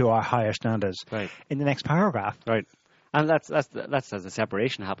to our higher standards. Right. In the next paragraph. Right. And that's as the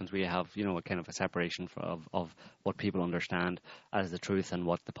separation happens. We have, a kind of a separation of what people understand as the truth and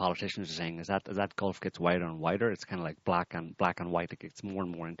what the politicians are saying. As that gulf gets wider and wider, it's kind of like black and white. It gets more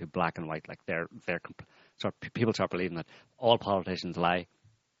and more into black and white. Like people start believing that all politicians lie,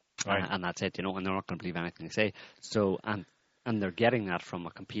 and that's it. And they're not going to believe anything they say. So and they're getting that from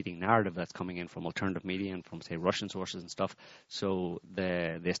a competing narrative that's coming in from alternative media and from, say, Russian sources and stuff. So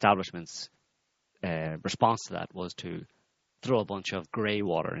the establishment's response to that was to throw a bunch of grey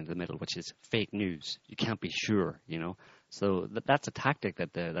water into the middle, which is fake news. You can't be sure, So that's a tactic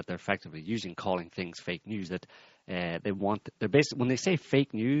that they're effectively using, calling things fake news. That they're basically, when they say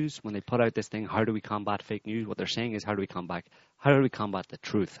fake news, when they put out this thing, how do we combat fake news? What they're saying is, how do we combat the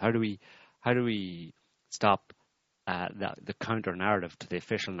truth? How do we stop the counter narrative to the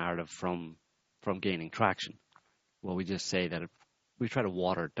official narrative from gaining traction? Well, we just say that we try to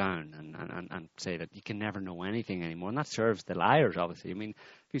water it down and say that you can never know anything anymore, and that serves the liars, obviously. I mean,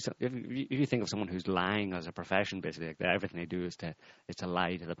 if you think of someone who's lying as a profession, basically, like everything they do is to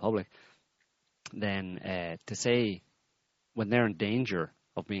lie to the public, then to say when they're in danger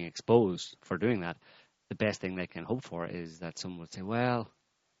of being exposed for doing that, the best thing they can hope for is that someone would say, well,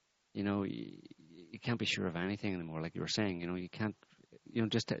 you can't be sure of anything anymore, like you were saying. You can't,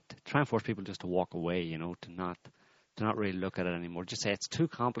 just to try and force people just to walk away, to not really look at it anymore. Just say it's too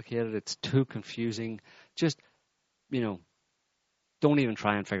complicated, it's too confusing. Just, don't even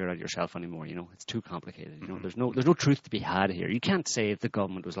try and figure it out yourself anymore. It's too complicated. There's no truth to be had here. You can't say if the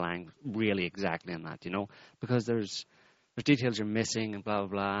government was lying really exactly on that, because there's details you're missing and blah blah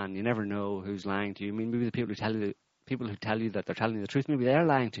blah, and you never know who's lying to you. I mean, maybe the people who tell you that they're telling you the truth, maybe they're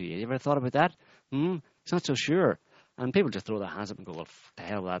lying to you. You ever thought about that? It's not so sure. And people just throw their hands up and go, well, to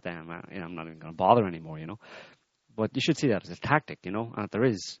hell with that then. I'm not even going to bother anymore. But you should see that as a tactic, and that there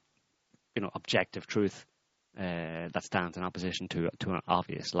is, objective truth that stands in opposition to an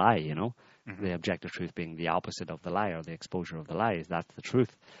obvious lie, The objective truth being the opposite of the lie, or the exposure of the lie. That's the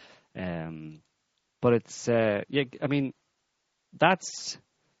truth. But it's, that's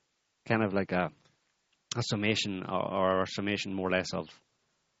kind of like a summation or a summation more or less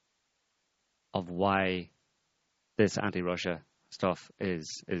of why this anti-Russia stuff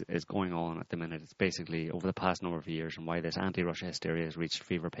is going on at the minute. It's basically over the past number of years, and why this anti-Russia hysteria has reached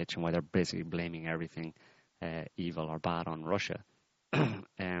fever pitch, and why they're basically blaming everything evil or bad on Russia,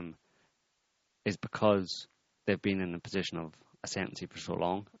 is because they've been in a position of ascendancy for so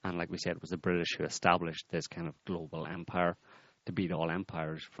long. And like we said, it was the British who established this kind of global empire to beat all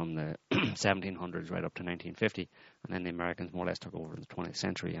empires from the 1700s right up to 1950, and then the Americans more or less took over in the 20th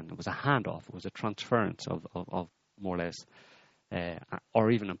century, and it was a handoff, it was a transference of more or less, or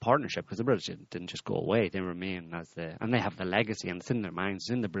even in partnership, because the British didn't just go away, they remain and they have the legacy, and it's in their minds,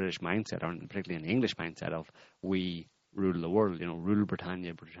 it's in the British mindset, or particularly in the English mindset of we rule the world, rule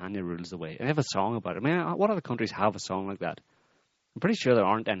Britannia, Britannia rules the way. And they have a song about it. I mean, what other countries have a song like that? I'm pretty sure there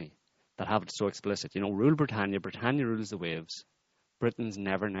aren't any that have it so explicit. Rule Britannia, Britannia rules the waves, Britons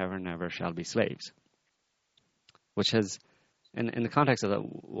never, never, never shall be slaves. Which has, in the context of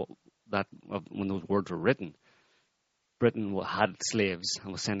when those words were written, Britain had slaves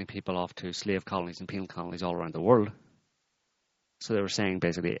and was sending people off to slave colonies and penal colonies all around the world. So they were saying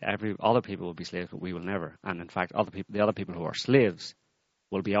basically other people will be slaves, but we will never. And in fact, the other people who are slaves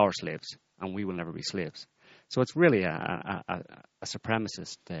will be our slaves, and we will never be slaves. So it's really a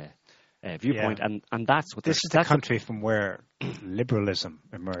supremacist viewpoint, and that's what this is the country from where liberalism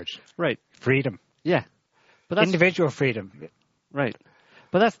emerged. Right, freedom. Yeah, but that's individual freedom. Right,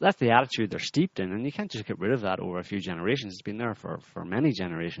 but that's the attitude they're steeped in, and you can't just get rid of that over a few generations. It's been there for many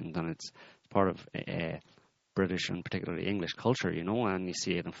generations, and it's part of British and particularly English culture, and you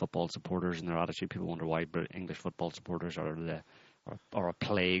see it in football supporters and their attitude. People wonder why English football supporters are a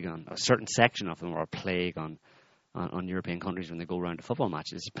plague on a certain section of them, or a plague on European countries when they go around to football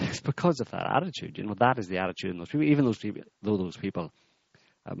matches. It's because of that attitude. That is the attitude in those people. Even those people,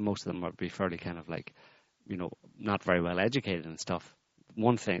 most of them would be fairly kind of like, not very well educated and stuff.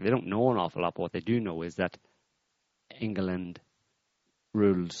 One thing, they don't know an awful lot, but what they do know is that England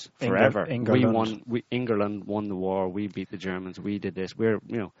rules forever. England won the war. We beat the Germans. We did this. We're,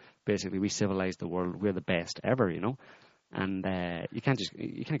 basically we civilized the world. We're the best ever, And you can't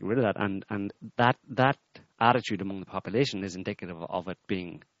get rid of that. And that attitude among the population is indicative of it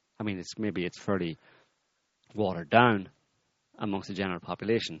being. I mean, it's fairly watered down amongst the general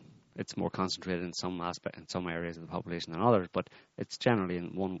population. It's more concentrated in some areas of the population than others, but it's generally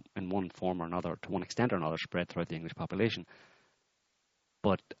in one form or another, to one extent or another, spread throughout the English population.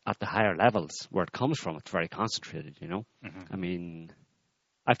 But at the higher levels, where it comes from, it's very concentrated, Mm-hmm. I mean,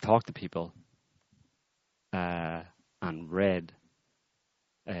 I've talked to people and read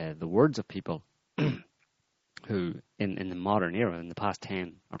the words of people who, in the modern era, in the past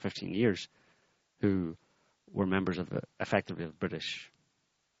 10 or 15 years, who were members of effectively the British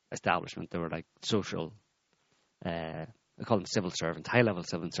establishment. They were like social, they call them civil servants, high-level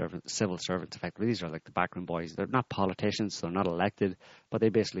civil servants, effectively. These are like the backroom boys. They're not politicians, they're not elected, but they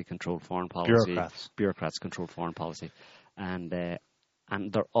basically control foreign policy. Bureaucrats control foreign policy. And they're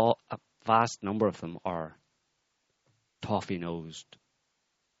all, a vast number of them are toffee-nosed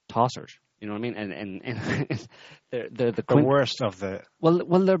tossers. You know what I mean? And they're the worst of the well,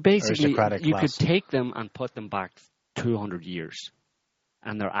 they're basically, you class. could take them and put them back 200 years.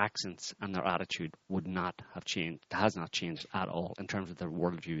 And their accents and their attitude would not have changed. It has not changed at all in terms of their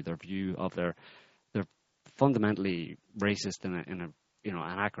worldview, their view of they're fundamentally racist in a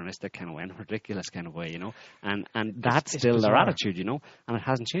anachronistic kind of way, in a ridiculous kind of way, and that's still their attitude, and it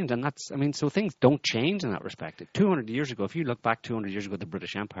hasn't changed. And so things don't change in that respect. 200 years ago, if you look back 200 years ago, the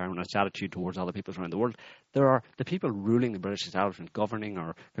British Empire and its attitude towards other peoples around the world, there are the people ruling the British establishment, governing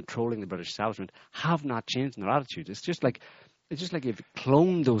or controlling the British establishment, have not changed in their attitude. It's just like you've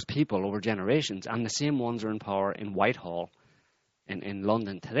cloned those people over generations, and the same ones are in power in Whitehall, in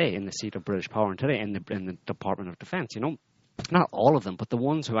London today, in the seat of British power today, in the Department of Defence. Not all of them, but the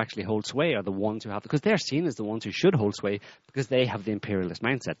ones who actually hold sway are the ones who have, because they're seen as the ones who should hold sway, because they have the imperialist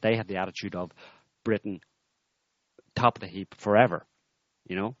mindset. They have the attitude of Britain, top of the heap forever,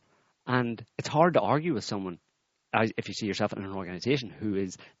 And it's hard to argue with someone, if you see yourself in an organisation, who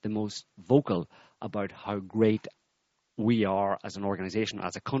is the most vocal about how great we are as an organisation,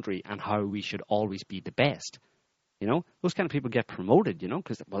 as a country, and how we should always be the best. Those kind of people get promoted,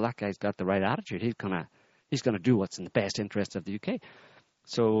 because, that guy's got the right attitude. He's gonna do what's in the best interest of the UK.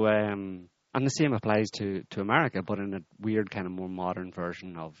 So, and the same applies to America, but in a weird kind of more modern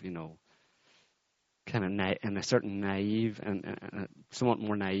version of, kind of in a certain naive and a somewhat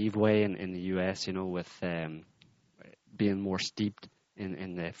more naive way in the US, with being more steeped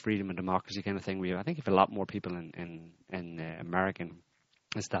in the freedom and democracy kind of thing. I think if a lot more people in the American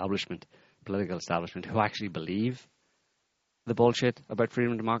establishment, political establishment, who actually believe the bullshit about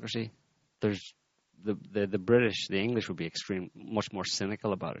freedom and democracy, there's the British, the English would be much more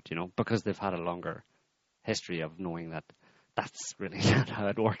cynical about it, because they've had a longer history of knowing that that's really not how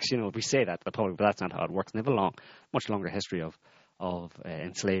it works. We say that to the public, but that's not how it works. And they have a much longer history of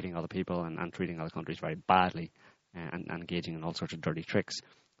enslaving other people and treating other countries very badly. And engaging in all sorts of dirty tricks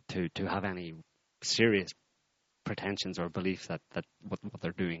to have any serious pretensions or beliefs that what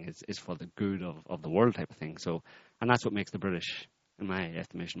they're doing is for the good of the world type of thing. So, and that's what makes the British, in my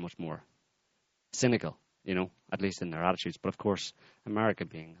estimation, much more cynical, at least in their attitudes. But of course, America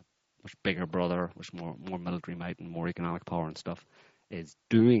being a much bigger brother, much more military might and more economic power and stuff, is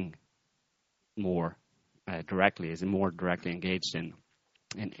doing more directly, is more directly engaged in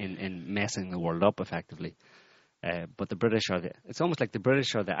messing the world up effectively. But the British it's almost like the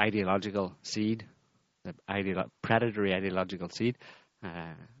British are the ideological seed, the predatory ideological seed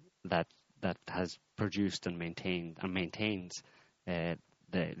that has produced and maintains the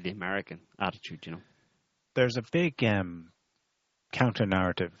American attitude. There's a big counter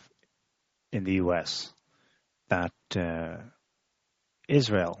narrative in the US that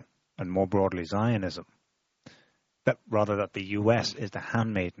Israel and more broadly Zionism, that the US is the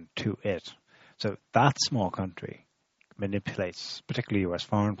handmaiden to it. So that small country manipulates, particularly US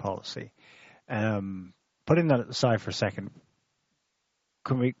foreign policy. Putting that aside for a second,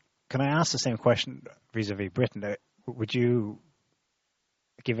 can I ask the same question vis-a-vis Britain? Would you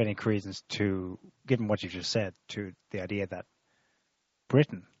give any credence to, given what you just said, to the idea that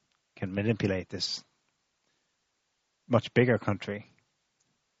Britain can manipulate this much bigger country?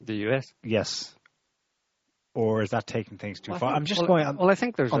 The US? Yes. Or is that taking things too far? I'm just going on, I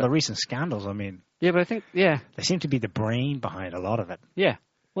think there's on the recent scandals. I mean, yeah, but I think, yeah, they seem to be the brain behind a lot of it. Yeah.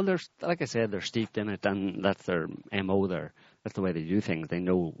 Well, there's, like I said, they're steeped in it, and that's their MO. That's the way they do things. They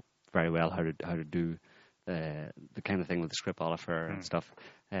know very well how to do the kind of thing with the Skripal affair and stuff.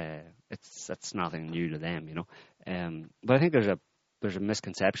 It's nothing new to them, But I think there's a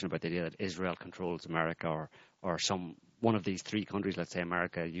misconception about the idea that Israel controls America, or one of these three countries, let's say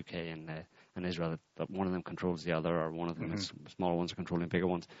America, UK, and Israel, that one of them controls the other, or one of them is smaller ones are controlling bigger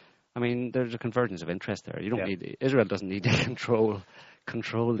ones. I mean, there's a convergence of interest there. You don't need Israel doesn't need to control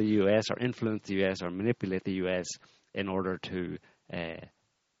the US or influence the US or manipulate the US in order to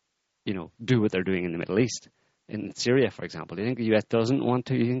do what they're doing in the Middle East. In Syria, for example, do you think the US doesn't want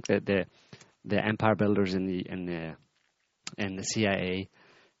to? You think that the empire builders in the CIA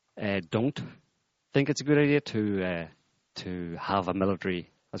don't think it's a good idea to have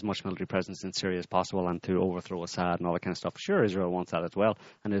as much military presence in Syria as possible and to overthrow Assad and all that kind of stuff? Sure, Israel wants that as well,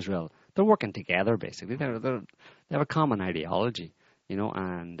 and Israel, they're working together basically. They have a common ideology,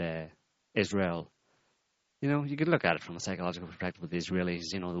 and Israel. You could look at it from a psychological perspective with the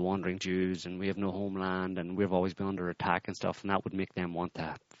Israelis, the wandering Jews, and we have no homeland, and we've always been under attack and stuff, and that would make them want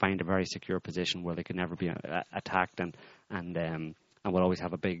to find a very secure position where they could never be attacked and would always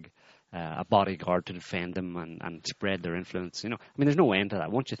have a bodyguard to defend them and spread their influence. I mean, there's no end to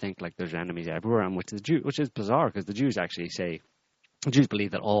that. Once you think like there's enemies everywhere, and which is bizarre because the Jews actually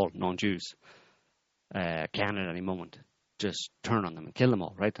believe that all non-Jews can at any moment just turn on them and kill them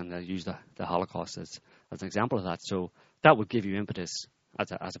all, right? And they use the Holocaust as an example of that. So that would give you impetus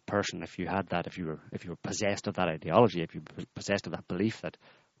as a person if you had that, if you were possessed of that ideology, if you were possessed of that belief that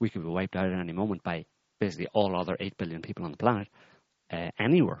we could be wiped out at any moment by basically all other 8 billion people on the planet,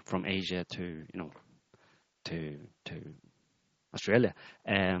 anywhere from Asia to Australia,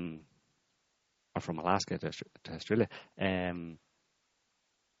 or from Alaska to Australia,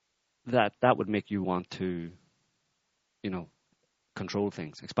 that would make you want to control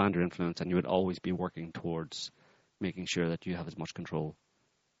things, expand your influence, and you would always be working towards making sure that you have as much control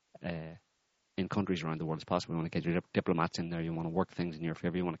in countries around the world as possible. You want to get your diplomats in there. You want to work things in your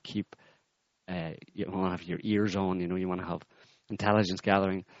favor. You want to keep, you want to have your ears on. You want to have intelligence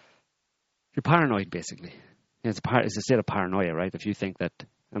gathering. You're paranoid, basically. It's a state of paranoia, right? If you think that,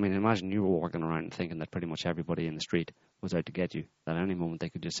 imagine you were walking around thinking that pretty much everybody in the street was out to get you. That at any moment they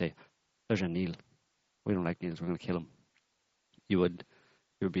could just say, "There's a Neil. We don't like Neils. We're going to kill him." You would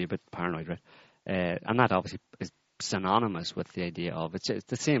be a bit paranoid, right? And that obviously is synonymous with the idea of it's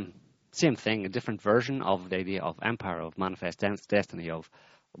the same thing, a different version of the idea of empire, of manifest destiny, of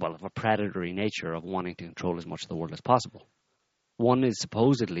a predatory nature of wanting to control as much of the world as possible. One is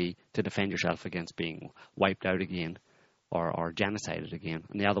supposedly to defend yourself against being wiped out again or genocided again,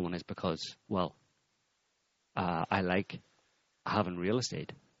 and the other one is because, I like having real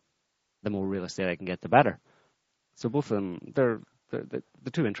estate. The more real estate I can get, the better. So both of them,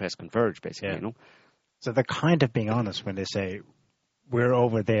 the two interests converge, basically, So they're kind of being honest when they say, we're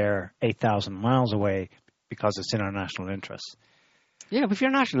over there 8,000 miles away because it's in our national interest. Yeah, but if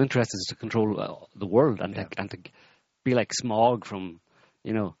your national interest is to control the world and to be like Smaug from,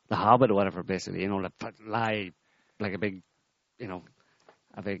 The Hobbit or whatever, basically, lie like a big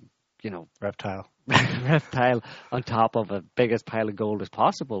reptile on top of the biggest pile of gold as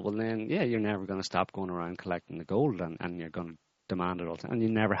possible, well then, you're never going to stop going around collecting the gold and you're going to demand it all the time, and you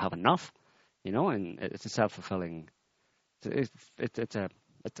never have enough. you know, and it's a self-fulfilling. It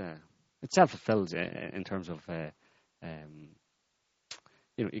self-fulfills in terms of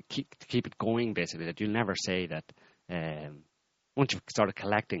you know, you keep it going, basically. That you'll never say that once you've started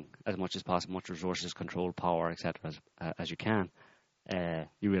collecting as much as possible, much resources, control, power, etc., as you can,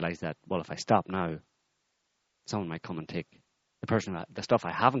 you realize that, well, if I stop now, someone might come and take the stuff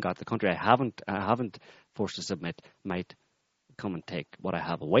I haven't got, the country I haven't forced to submit might come and take what I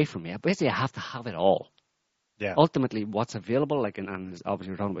have away from me. Basically, I have to have it all. Yeah. Ultimately, what's available, like, and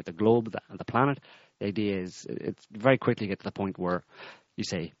obviously we're talking about the globe, the planet. The idea is it's very quickly get to the point where you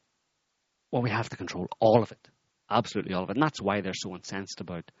say, well, we have to control all of it, absolutely all of it, and that's why they're so incensed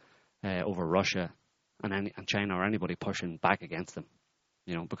about over Russia and China or anybody pushing back against them.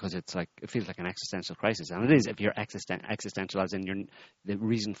 You know, because it's like, it feels like an existential crisis, and it is. If you're existential, as in the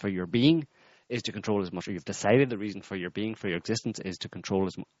reason for your being is to control as much, or you've decided the reason for your being, for your existence, is to control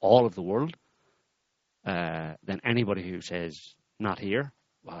all of the world, then anybody who says not here,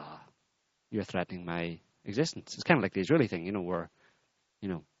 well, you're threatening my existence. It's kind of like the Israeli thing, you know, where, you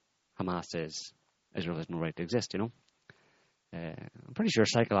know, Hamas says Israel has no right to exist. You know, I'm pretty sure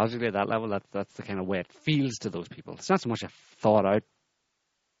psychologically at that level, that's the kind of way it feels to those people. It's not so much a thought out,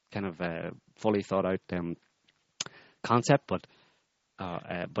 kind of fully thought out concept, but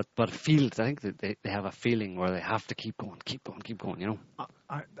it feels. I think that they have a feeling where they have to keep going. You know,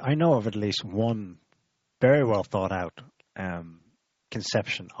 I know of at least one very well thought out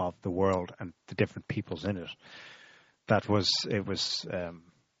conception of the world and the different peoples in it. It was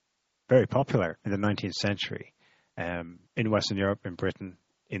very popular in the 19th century in Western Europe, in Britain,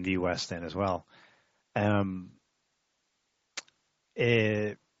 in the US then as well.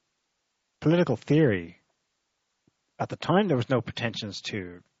 Political theory, at the time there was no pretensions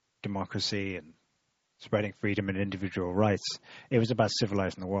to democracy and spreading freedom and individual rights. It was about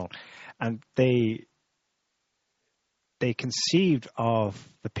civilizing the world. And they conceived of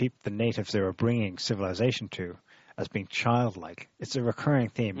the natives they were bringing civilization to as being childlike. It's a recurring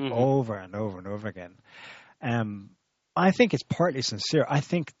theme over and over and over again. I think it's partly sincere. I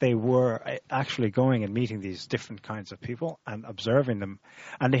think they were actually going and meeting these different kinds of people and observing them,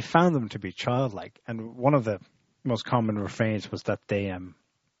 and they found them to be childlike. And one of the most common refrains was that they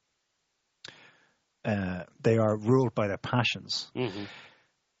are ruled by their passions,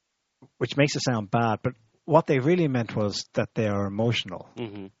 which makes it sound bad, but what they really meant was that they are emotional,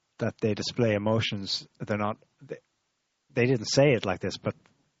 that they display emotions. They didn't say it like this, but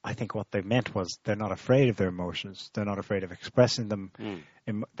I think what they meant was they're not afraid of their emotions. They're not afraid of expressing them.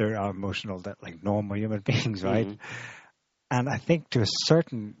 They are emotional, like normal human beings, right? And I think to a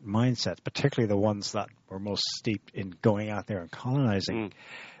certain mindset, particularly the ones that were most steeped in going out there and colonizing,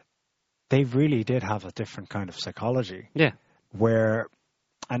 they really did have a different kind of psychology. Yeah.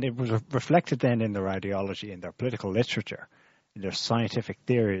 And it was reflected then in their ideology, in their political literature, in their scientific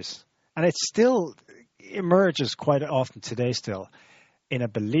theories. And it still emerges quite often today still in a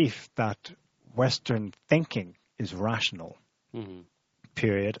belief that Western thinking is rational,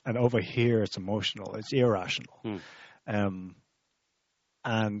 period. And over here it's emotional, it's irrational. And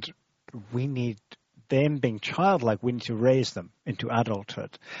we need them being childlike, we need to raise them into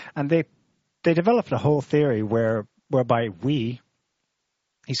adulthood. And they developed a whole theory whereby we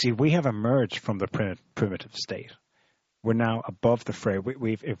have emerged from the primitive state. We're now above the fray.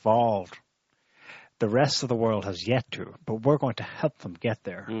 We've evolved. The rest of the world has yet to, but we're going to help them get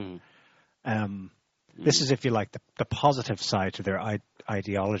there. This is, if you like, the positive side to their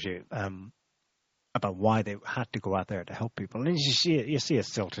ideology about why they had to go out there to help people. And you see it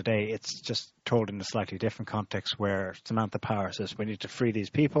still today. It's just told in a slightly different context where Samantha Power says we need to free these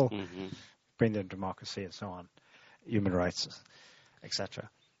people, bring them democracy and so on, human rights, etc.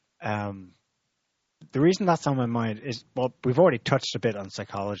 The reason that's on my mind is, well, we've already touched a bit on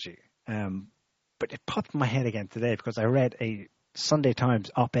psychology, but it popped in my head again today because I read a Sunday Times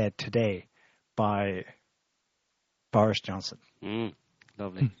op-ed today by Boris Johnson.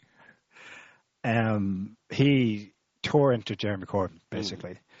 Lovely. He tore into Jeremy Corbyn,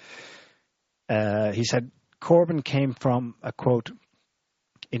 basically. He said, Corbyn came from a, quote,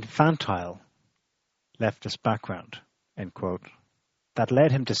 infantile leftist background, end quote, that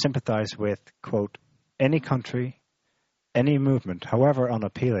led him to sympathize with, quote, any country, any movement, however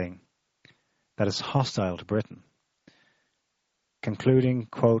unappealing, that is hostile to Britain. Concluding,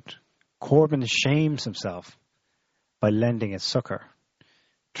 quote, Corbyn shames himself by lending its succor.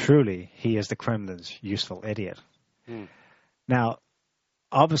 Truly, he is the Kremlin's useful idiot. Now,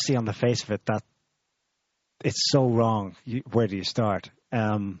 obviously on the face of it, that it's so wrong. Where do you start?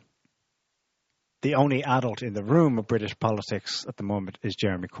 The only adult in the room of British politics at the moment is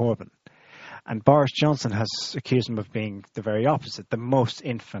Jeremy Corbyn. And Boris Johnson has accused him of being the very opposite, the most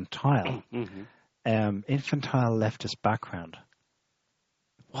infantile. Infantile leftist background.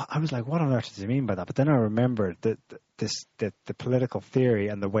 Well, I was like, what on earth does he mean by that? But then I remembered the political theory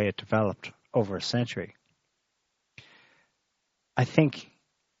and the way it developed over a century. I think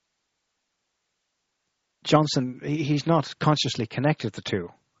Johnson, he's not consciously connected the two.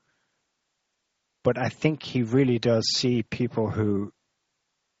 But I think he really does see people who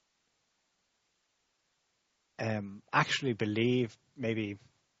actually believe maybe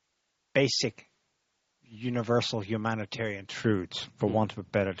basic universal humanitarian truths, for want of a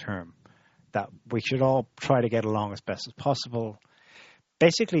better term, that we should all try to get along as best as possible.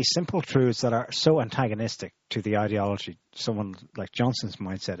 Basically simple truths that are so antagonistic to the ideology someone like Johnson's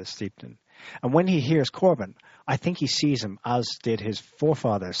mindset is steeped in. And when he hears Corbyn, I think he sees him as did his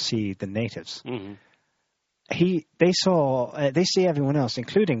forefathers see the natives. They see everyone else,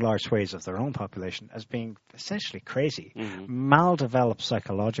 including large swathes of their own population, as being essentially crazy, maldeveloped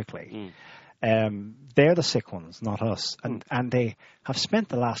psychologically. They're the sick ones, not us. And they have spent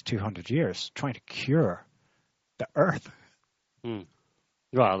the last 200 years trying to cure the earth.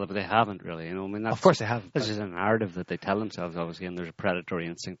 Well, but they haven't really, I mean, that's, of course they haven't. This is a narrative that they tell themselves, obviously, and there's a predatory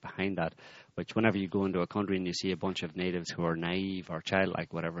instinct behind that, which whenever you go into a country and you see a bunch of natives who are naive or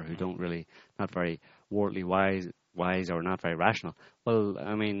childlike, whatever, who don't really, not very worldly wise or not very rational, well,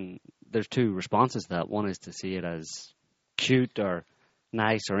 I mean, there's two responses to that. One is to see it as cute or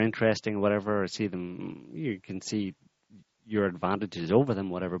nice or interesting or whatever, or see them, you can see your advantages over them,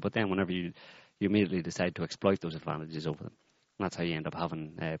 whatever, but then whenever you immediately decide to exploit those advantages over them. And that's how you end up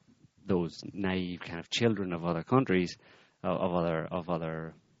having those naive kind of children of other countries, of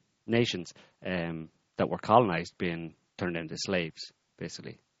other nations that were colonized, being turned into slaves,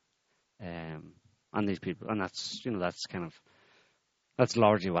 basically. And these people, and that's that's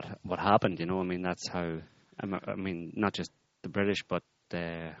largely what happened. I mean, that's how. I mean, not just the British, but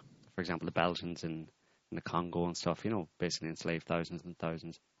for example, the Belgians in the Congo and stuff. Basically enslaved thousands and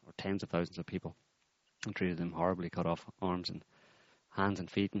thousands, or tens of thousands of people, and treated them horribly, cut off arms and hands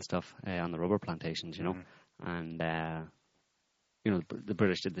and feet and stuff on the rubber plantations, and the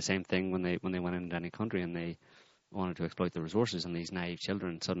British did the same thing when they went into any country and they wanted to exploit the resources, and these naive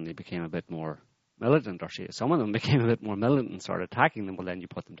children suddenly became a bit more militant, or some of them became a bit more militant and started attacking them. Well, then you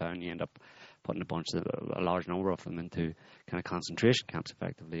put them down, you end up putting a large number of them into kind of concentration camps,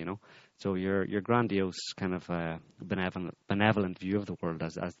 effectively, So your grandiose kind of benevolent view of the world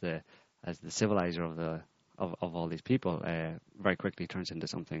as the civilizer of all these people very quickly turns into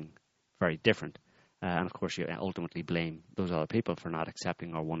something very different. And of course, you ultimately blame those other people for not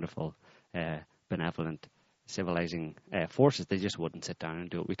accepting our wonderful, benevolent, civilizing forces. They just wouldn't sit down and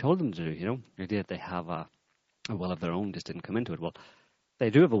do what we told them to do. The idea that they have a will of their own just didn't come into it. Well,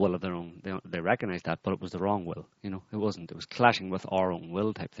 they do have a will of their own. They recognize that, but it was the wrong will. It wasn't. It was clashing with our own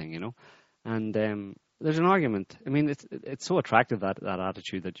will type thing. And there's an argument. I mean, it's so attractive, that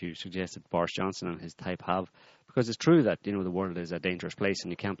attitude that you suggested Boris Johnson and his type have, because it's true that the world is a dangerous place,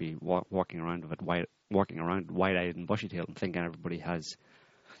 and you can't be walking around wide-eyed and bushy-tailed and thinking everybody's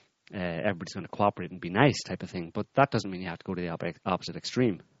going to cooperate and be nice type of thing. But that doesn't mean you have to go to the opposite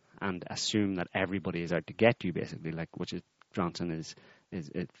extreme and assume that everybody is out to get you, basically, which is Johnson is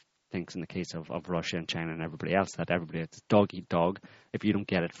thinks in the case of Russia and China and everybody else, that everybody, it's dog eat dog. If you don't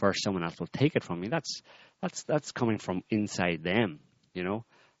get it first, someone else will take it from you. That's coming from inside them,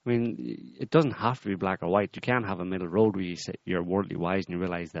 I mean, it doesn't have to be black or white. You can have a middle road where you say you're worldly wise and you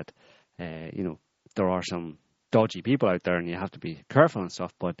realize that, there are some dodgy people out there and you have to be careful and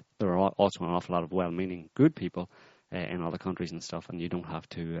stuff, but there are also an awful lot of well-meaning good people in other countries and stuff, and you don't have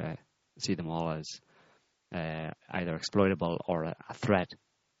to see them all as either exploitable or a threat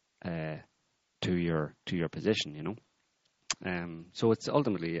to your position, so it's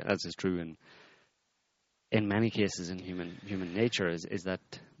ultimately, as is true in many cases in human nature, is that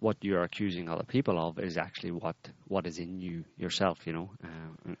what you're accusing other people of is actually what is in you yourself,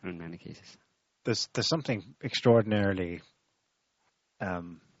 in many cases. There's something extraordinarily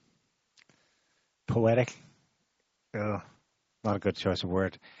poetic, not a good choice of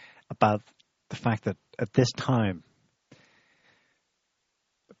word, about the fact that at this time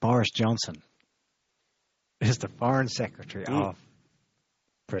Boris Johnson is the Foreign Secretary of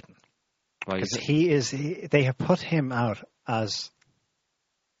Britain. Because they have put him out as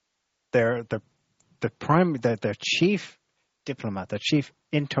their chief diplomat, their chief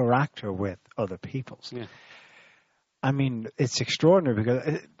interactor with other peoples. Yeah. I mean, it's extraordinary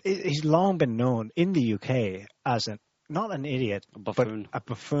because he's long been known in the UK as not an idiot, but a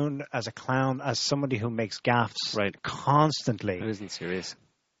buffoon, as a clown, as somebody who makes gaffes constantly. It isn't serious.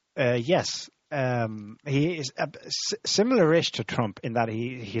 Yes. He is similar-ish to Trump in that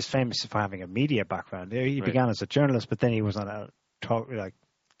he's famous for having a media background. He began as a journalist, but then he was on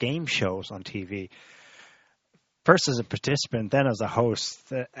game shows on TV. First as a participant, then as a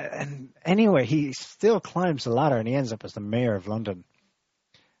host. And anyway, he still climbs the ladder and he ends up as the mayor of London.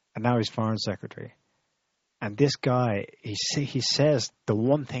 And now he's foreign secretary. And this guy, he says the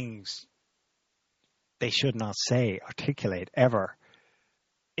one things they should not say, articulate ever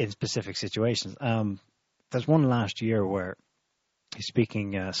in specific situations. There's one last year where he's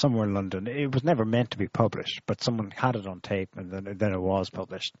speaking somewhere in London. It was never meant to be published, but someone had it on tape and then it was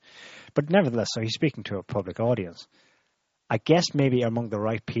published. But nevertheless, so he's speaking to a public audience. I guess maybe among the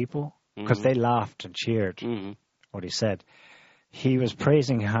right people, because they laughed and cheered what he said. He was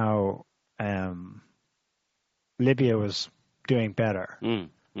praising how Libya was doing better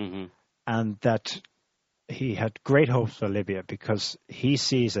and that he had great hopes for Libya because he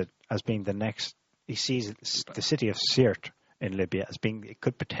sees it as being the next, he sees the city of Sirte in Libya as being, it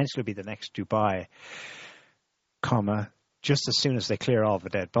could potentially be the next Dubai, just as soon as they clear all the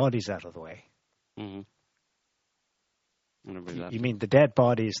dead bodies out of the way. You mean the dead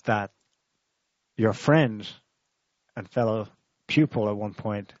bodies that your friend and fellow pupil at one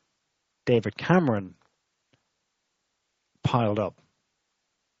point, David Cameron, piled up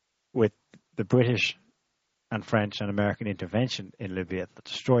with the British and French and American intervention in Libya that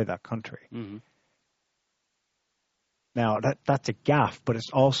destroyed that country. Now, that's a gaffe, but it's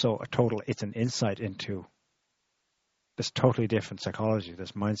also it's an insight into this totally different psychology,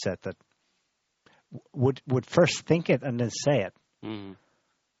 this mindset that would first think it and then say it.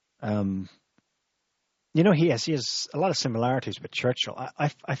 He has a lot of similarities with Churchill.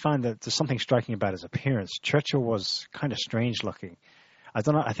 I find that there's something striking about his appearance. Churchill was kind of strange looking. I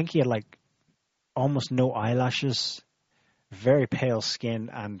don't know. I think he had almost no eyelashes, very pale skin,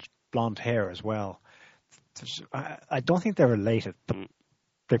 and blonde hair as well. I don't think they're related, but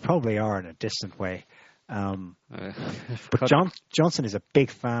they probably are in a distant way. But Johnson is a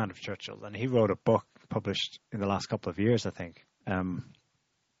big fan of Churchill, and he wrote a book published in the last couple of years, I think.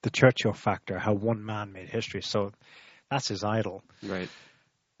 The Churchill Factor, how one man made history. So that's his idol. Right.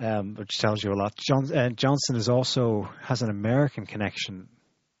 Which tells you a lot. Johnson has an American connection.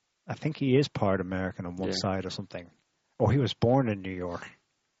 I think he is part American on one side or something. Or he was born in New York.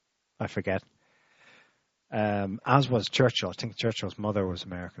 I forget. As was Churchill. I think Churchill's mother was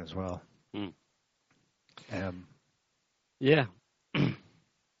American as well.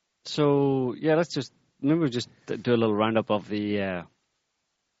 So, let's just do a little roundup of the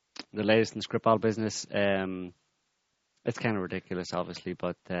latest in Skripal business. It's kind of ridiculous, obviously,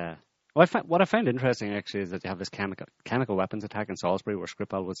 but what I find interesting actually is that they have this chemical weapons attack in Salisbury, where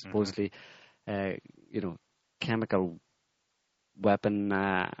Skripal was supposedly, chemical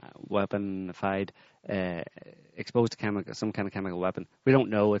weaponified, exposed to some kind of chemical weapon. We don't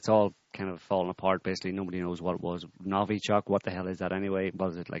know. It's all kind of falling apart. Basically, nobody knows what it was. Novichok, what the hell is that anyway?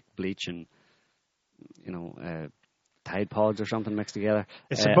 Was it like bleach and Tide Pods or something mixed together?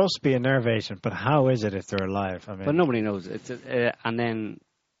 It's supposed to be a nerve agent, but how is it if they're alive? I mean, but nobody knows. It's and then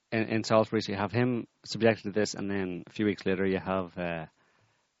in Salisbury, so you have him subjected to this, and then a few weeks later, you have a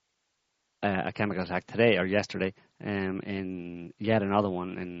chemical attack today or yesterday, in yet another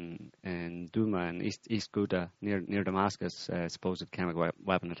one in Duma in East Ghouta near Damascus, supposed chemical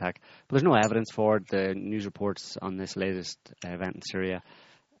weapon attack. But there's no evidence for it. The news reports on this latest event in Syria,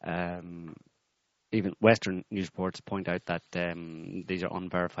 even Western news reports point out that these are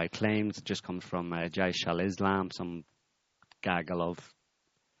unverified claims. It just comes from Jaish al-Islam, some gaggle of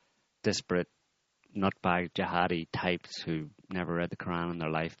disparate nutbag jihadi types who never read the Quran in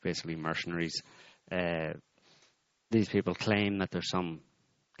their life, basically mercenaries. These people claim that there's some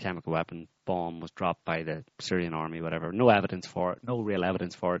chemical weapon bomb was dropped by the Syrian army, whatever. No evidence for it, no real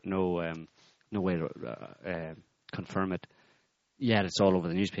evidence for it, no way to confirm it. Yet it's all over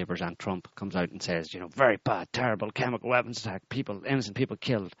the newspapers, and Trump comes out and says, very bad, terrible chemical weapons attack, innocent people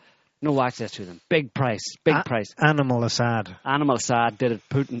killed. No access to them. Big price. Animal Assad did it.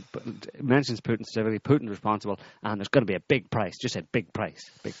 Putin mentions Putin specifically. Putin's responsible, and there's going to be a big price. Just said big price.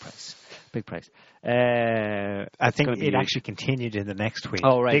 I think it actually continued in the next week.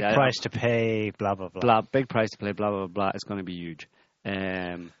 Oh, right. Big price to pay, blah, blah, blah. Big price to pay, blah, blah, blah. It's going to be huge.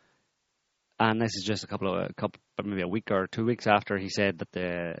 And this is just maybe a week or 2 weeks after he said that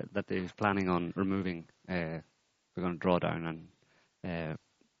they was planning on removing. They're going to draw down and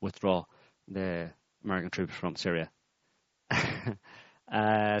withdraw the American troops from Syria.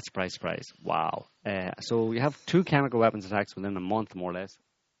 Surprise. Wow. So you have 2 chemical weapons attacks within a month, more or less,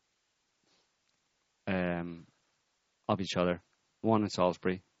 of each other. One in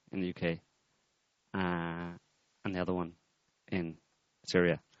Salisbury, in the UK, and the other one in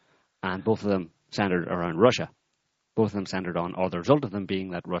Syria. And both of them centered around Russia. Both of them centered on, or the result of them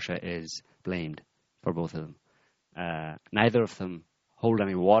being that Russia is blamed for both of them. Neither of them hold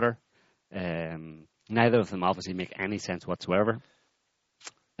any water. Neither of them obviously make any sense whatsoever.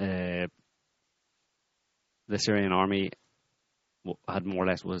 The Syrian army had more or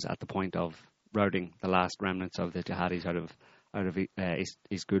less was at the point of routing the last remnants of the jihadis out of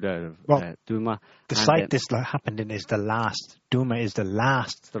East Ghouta, out of Douma. The site this happened in is the last. Douma is the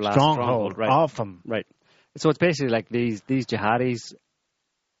last stronghold right. of them. Right. So it's basically like these jihadis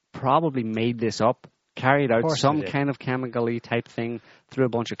probably made this up, carried out some kind of chemical-y type thing, threw a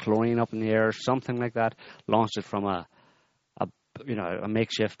bunch of chlorine up in the air, something like that, launched it from a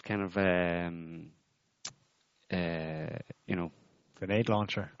makeshift kind of grenade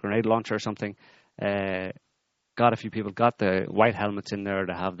launcher or something. Got a few people, got the white helmets in there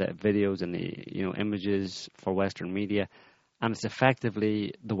to have the videos and the images for Western media, and it's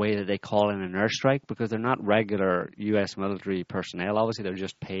effectively the way that they call in an airstrike, because they're not regular U.S. military personnel. Obviously, they're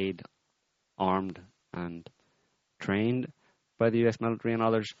just paid, armed, and trained by the U.S. military and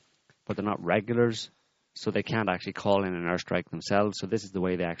others, but they're not regulars, so they can't actually call in an airstrike themselves. So this is the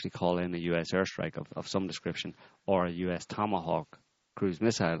way they actually call in a U.S. airstrike of some description, or a U.S. Tomahawk cruise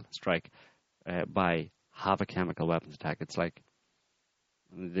missile strike by have a chemical weapons attack. It's like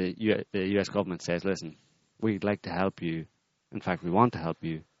the U.S. government says, listen, we'd like to help you. In fact, we want to help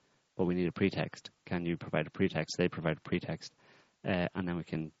you, but we need a pretext. Can you provide a pretext? They provide a pretext, and then we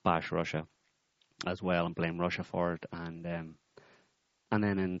can bash Russia as well and blame Russia for it. And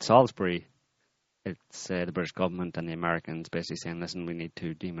then in Salisbury, it's the British government and the Americans basically saying, listen, we need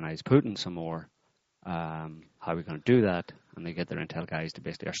to demonize Putin some more. How are we going to do that? And they get their intel guys to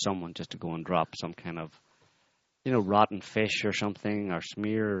basically, or someone just to go and drop some kind of, rotten fish or something, or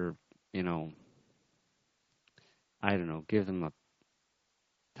smear, I don't know, give them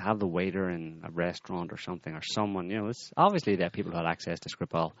to have the waiter in a restaurant or something, or someone, it's obviously that people who had access to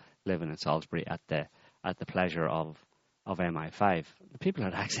Skripal living in Salisbury at the pleasure of MI5. The people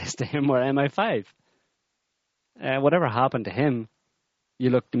who had access to him were MI5. Whatever happened to him, you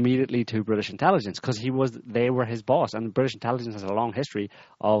looked immediately to British intelligence, because they were his boss, and British intelligence has a long history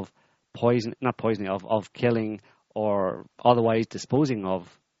of of killing or otherwise disposing of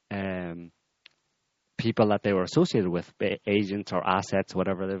people that they were associated with, agents or assets,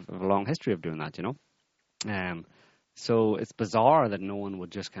 whatever. They have a long history of doing that, So it's bizarre that no one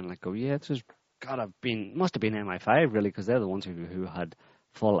would just kind of go, yeah, must have been MI5 really, because they're the ones who had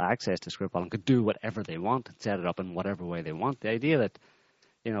full access to Skripal and could do whatever they want and set it up in whatever way they want. The idea that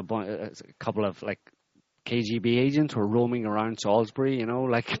a couple of KGB agents were roaming around Salisbury,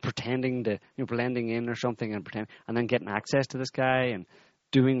 pretending to blending in or something and then getting access to this guy and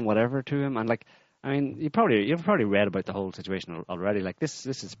doing whatever to him, and you've probably read about the whole situation already. This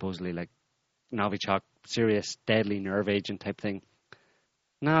is supposedly Novichok, serious deadly nerve agent type thing.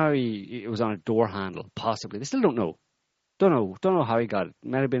 Now it was on a door handle, possibly. They still don't know. Don't know how he got it.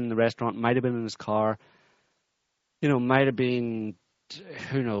 Might have been in the restaurant, might have been in his car. Might have been,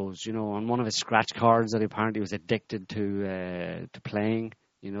 who knows, on one of his scratch cards that he apparently was addicted to playing.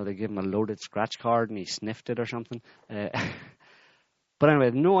 They gave him a loaded scratch card and he sniffed it or something. But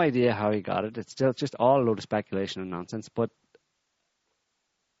anyway, no idea how he got it. It's still just all a load of speculation and nonsense. But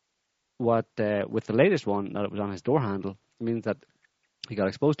with the latest one, that it was on his door handle, it means that he got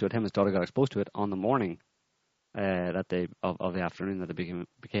exposed to it. Him and his daughter got exposed to it on the morning that day of the afternoon that they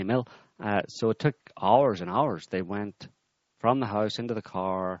became ill. So it took hours and hours. They went from the house into the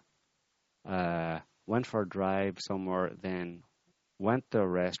car, went for a drive somewhere, then went to a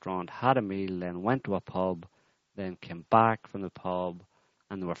restaurant, had a meal, then went to a pub, then came back from the pub,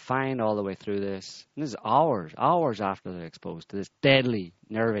 and they were fine all the way through this. And this is hours after they're exposed to this deadly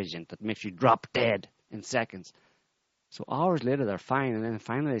nerve agent that makes you drop dead in seconds. So hours later they're fine, and then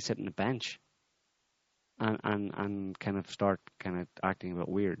finally they sit on a bench and kind of start kind of acting a bit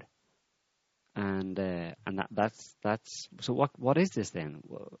weird. And that's so what is this then?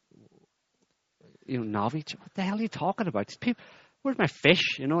 Novich, what the hell are you talking about? These people, where's my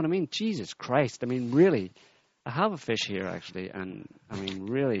fish? You know what I mean? Jesus Christ! I mean, really, I have a fish here actually, and I mean,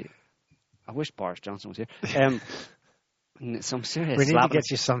 really, I wish Boris Johnson was here. Some serious. We need to get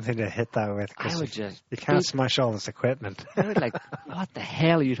you something to hit that with. I would just. You can't smash all this equipment. I would what the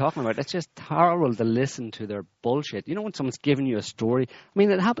hell are you talking about? It's just horrible to listen to their bullshit. When someone's giving you a story. I mean,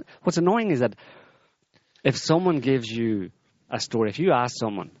 it happened. What's annoying is that if someone gives you a story, if you ask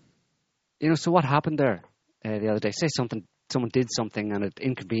someone, so what happened there the other day? Say someone did something and it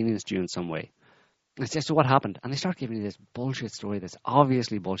inconvenienced you in some way. It's just what happened. And they start giving you this bullshit story that's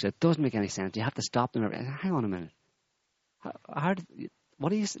obviously bullshit. It doesn't make any sense. You have to stop them. Hang on a minute.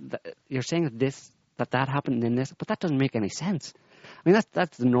 What are you? You're saying that happened in this, but that doesn't make any sense. I mean,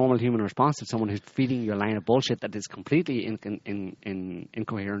 that's the normal human response to someone who's feeding you a line of bullshit that is completely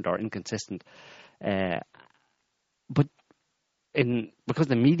incoherent or inconsistent. But because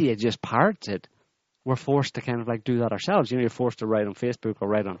the media just parrots it, we're forced to kind of like do that ourselves. You know, you're forced to write on Facebook or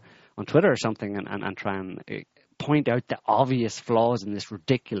write on Twitter or something and try and point out the obvious flaws in this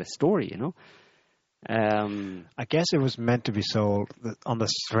ridiculous story, you know. I guess it was meant to be sold on the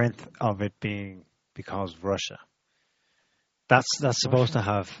strength of it being because of Russia. That's supposed to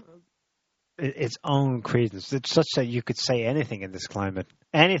have its own credence. It's such that you could say anything in this climate,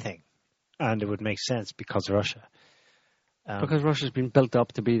 anything, and it would make sense because of Russia. Because Russia's been built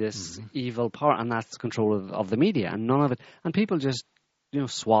up to be this evil power, and that's control of the media, and none of it. And people just,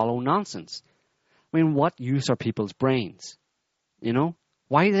 swallow nonsense. I mean, what use are people's brains? You know,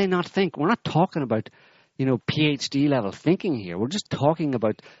 why do they not think? We're not talking about, PhD level thinking here. We're just talking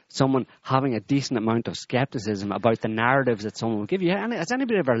about someone having a decent amount of skepticism about the narratives that someone will give you. Has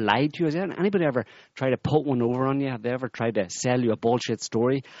anybody ever lied to you? Has anybody ever tried to put one over on you? Have they ever tried to sell you a bullshit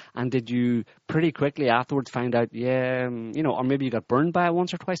story? And did you pretty quickly afterwards find out, or maybe you got burned by it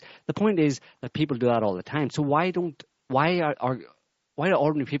once or twice? The point is that people do that all the time. So why do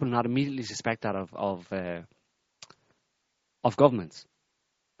ordinary people not immediately suspect that of governments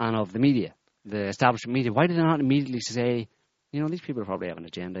and of the media? The establishment media, why did they not immediately say, these people probably have an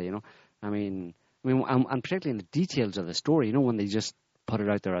agenda, and particularly in the details of the story, when they just put it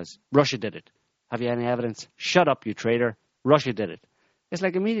out there as, Russia did it. Have you any evidence? Shut up, you traitor. Russia did it. It's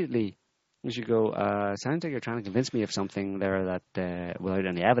like immediately you should go, sounds like you're trying to convince me of something there that, without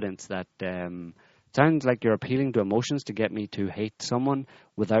any evidence, that sounds like you're appealing to emotions to get me to hate someone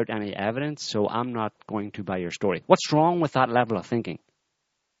without any evidence, so I'm not going to buy your story. What's wrong with that level of thinking?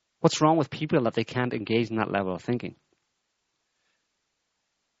 What's wrong with people that they can't engage in that level of thinking?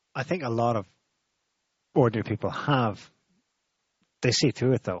 I think a lot of ordinary people they see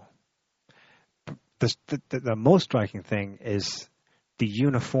through it though. The most striking thing is the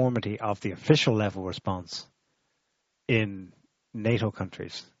uniformity of the official level response in NATO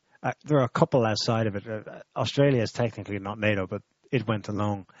countries. There are a couple outside of it. Australia is technically not NATO, but it went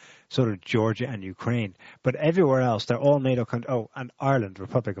along, sort of Georgia and Ukraine. But everywhere else, they're all NATO countries. Oh, and Ireland,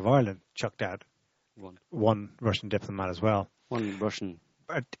 Republic of Ireland, chucked out one Russian diplomat as well. One Russian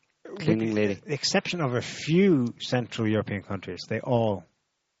cleaning lady. With the exception of a few Central European countries, they all...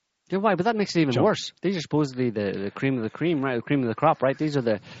 Yeah, why? But that makes it even worse. These are supposedly the cream of the cream, right? The cream of the crop, right? These are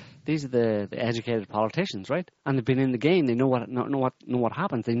the educated politicians, right? And they've been in the game. They know what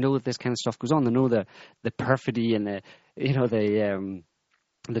happens. They know that this kind of stuff goes on. They know the perfidy and the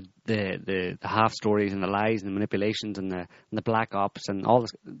half stories and the lies and the manipulations and the black ops and all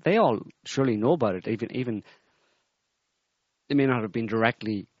this. They all surely know about it. Even they may not have been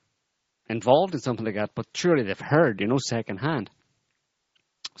directly involved in something like that, but surely they've heard, secondhand.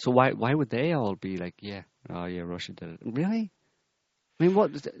 So why would they all be like, Russia did it? Really? I mean,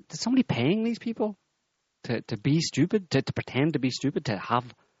 what is somebody paying these people to be stupid, to pretend to be stupid,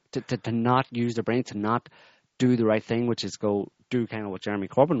 to not use their brain, to not do the right thing, which is go do kind of what Jeremy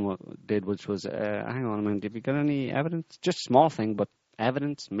Corbyn did, which was, hang on a minute, have you got any evidence? Just a small thing, but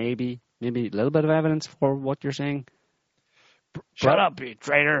evidence, maybe a little bit of evidence for what you're saying. Shut up, you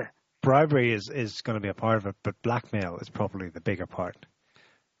traitor. Bribery is going to be a part of it, but blackmail is probably the bigger part.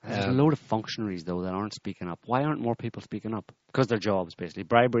 There's a load of functionaries, though, that aren't speaking up. Why aren't more people speaking up? Because their jobs, basically.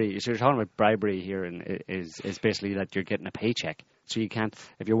 Bribery, so you're talking about bribery here, and is basically that you're getting a paycheck. So you can't,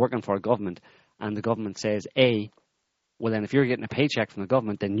 if you're working for a government and the government says A, well then if you're getting a paycheck from the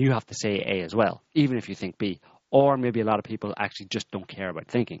government, then you have to say A as well, even if you think B. Or maybe a lot of people actually just don't care about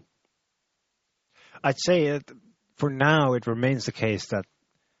thinking. I'd say for now it remains the case that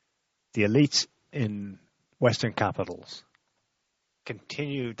the elites in Western capitals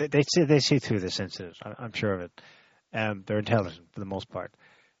continue. They see through this incident. I'm sure of it. They're intelligent for the most part.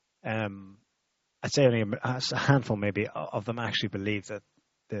 I'd say only a handful, maybe, of them actually believe that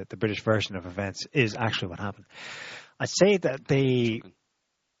the British version of events is actually what happened. I'd say that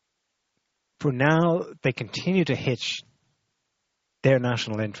for now, they continue to hitch their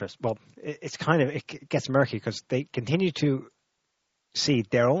national interest. Well, it gets murky because they continue to see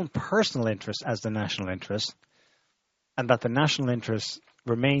their own personal interest as the national interest, and that the national interest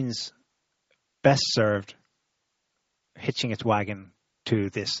remains best served hitching its wagon to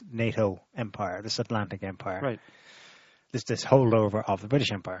this NATO empire, this Atlantic empire, right? This holdover of the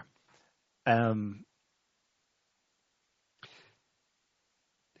British Empire.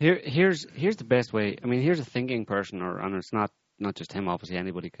 Here's the best way. I mean, here's a thinking person, and it's not just him. Obviously,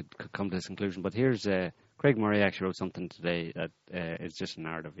 anybody could come to this conclusion. But here's Craig Murray actually wrote something today that is just a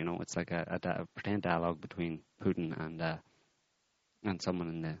narrative. You know, it's like a pretend dialogue between Putin and someone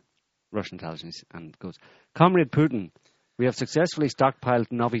in the Russian intelligence, and goes, "Comrade Putin, we have successfully stockpiled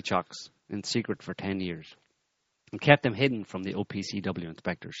Novichoks in secret for 10 years and kept them hidden from the OPCW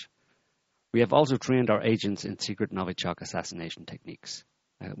inspectors. We have also trained our agents in secret Novichok assassination techniques."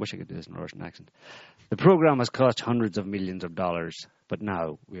 I wish I could do this in a Russian accent. "The program has cost hundreds of millions of dollars, but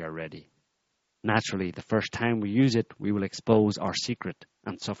now we are ready. Naturally, the first time we use it, we will expose our secret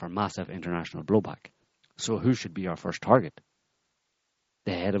and suffer massive international blowback. So who should be our first target?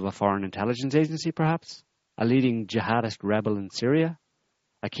 The head of a foreign intelligence agency, perhaps? A leading jihadist rebel in Syria?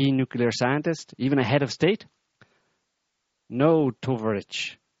 A key nuclear scientist? Even a head of state? No,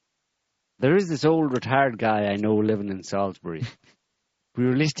 Tovarich. There is this old retired guy I know living in Salisbury. We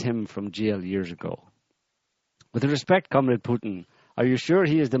released him from jail years ago. With respect, Comrade Putin, are you sure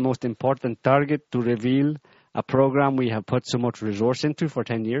he is the most important target to reveal a program we have put so much resource into for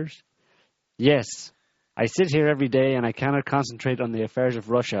 10 years? Yes. I sit here every day and I cannot concentrate on the affairs of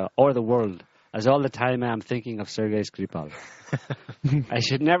Russia or the world, as all the time I am thinking of Sergei Skripal. I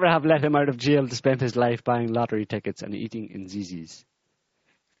should never have let him out of jail to spend his life buying lottery tickets and eating in Zizis.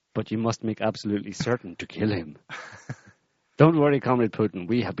 But you must make absolutely certain to kill him. Don't worry, Comrade Putin.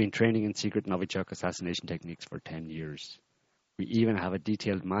 We have been training in secret Novichok assassination techniques for 10 years. We even have a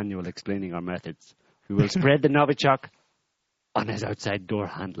detailed manual explaining our methods. We will spread the Novichok on his outside door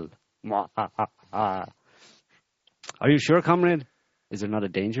handle. Are you sure, Comrade? Is there not a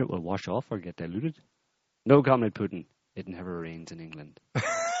danger it will wash off or get diluted? No, Comrade Putin. It never rains in England.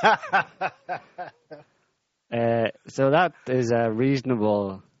 So that is a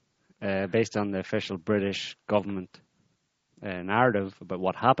reasonable, based on the official British government narrative about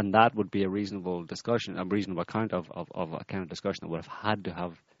what happened. That would be a reasonable discussion, a reasonable account of a kind of discussion that would have had to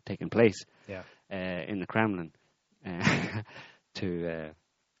have taken place in the Kremlin for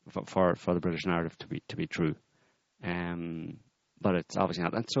the British narrative to be true. But it's obviously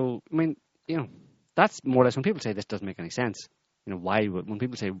not. And so, I mean, you know, that's more or less when people say this doesn't make any sense. You know, when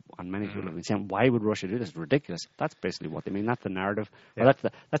people say, and many people have been saying, why would Russia do this? It's ridiculous. That's basically what they mean. That's the narrative. Yeah. Well,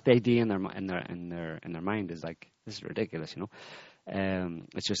 that's the idea in their mind is like, this is ridiculous. You know,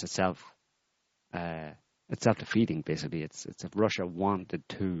 it's just it's self-defeating. Basically, it's if Russia wanted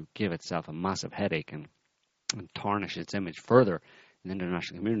to give itself a massive headache and tarnish its image further in the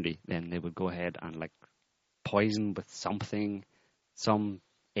international community, then they would go ahead and like poison with something, some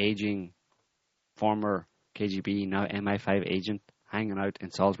aging former KGB, now MI5 agent, hanging out in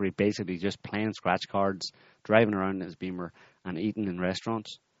Salisbury, basically just playing scratch cards, driving around in his Beamer, and eating in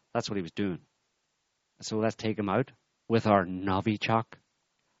restaurants. That's what he was doing. So let's take him out with our Novichok.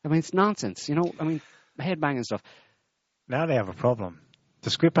 I mean, it's nonsense, you know. I mean, headbanging stuff. Now they have a problem. The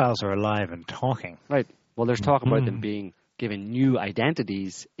Skripals are alive and talking. Right. Well, there's talk about them being given new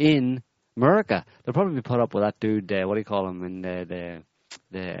identities in America. They'll probably be put up with that dude. What do you call him in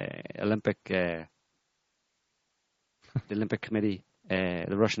the Olympic? The Olympic Committee, the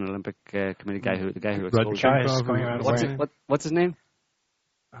Russian Olympic Committee guy who exposed. What's his name?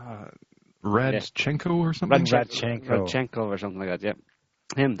 Radchenko or something. Radchenko or something like that. Yeah,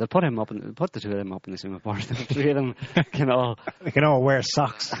 him. They'll put the two of them up in the same apartment. The three of them can all wear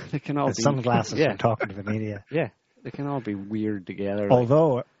socks. They can all be sunglasses and talking to the media. Yeah, they can all be weird together.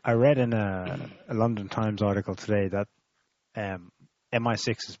 Although I read in a London Times article today that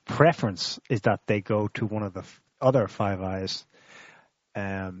MI6's preference is that they go to one of the other Five Eyes,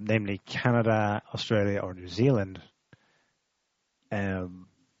 namely Canada, Australia, or New Zealand.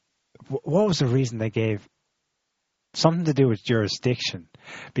 What was the reason they gave? Something to do with jurisdiction,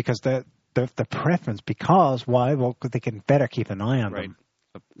 because the preference. Because why? Well, they can better keep an eye on them.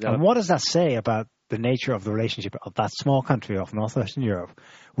 And what does that say about the nature of the relationship of that small country of Northwestern Europe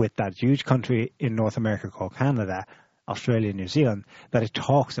with that huge country in North America called Canada, Australia, and New Zealand, that it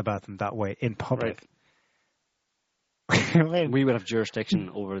talks about them that way in public? Right. We would have jurisdiction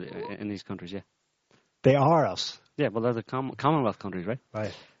over in these countries, yeah. They are us. Yeah, well, they're the Commonwealth countries, right?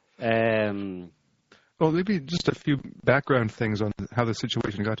 Right. Well, maybe just a few background things on how the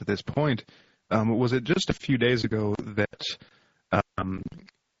situation got to this point. Was it just a few days ago that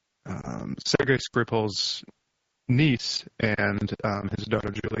Sergei Skripal's niece and his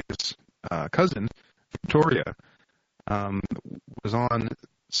daughter Julia's cousin, Victoria, was on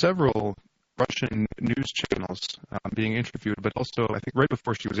several Russian news channels being interviewed, but also I think right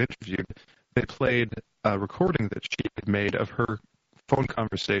before she was interviewed, they played a recording that she had made of her phone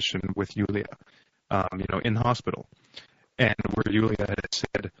conversation with Yulia, in the hospital. and where Yulia had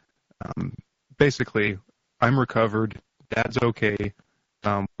said, basically, I'm recovered, Dad's okay,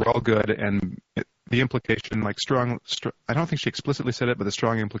 we're all good, and the implication, like I don't think she explicitly said it, but the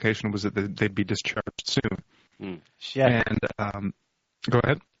strong implication was that they'd be discharged soon. Mm. Yeah. And go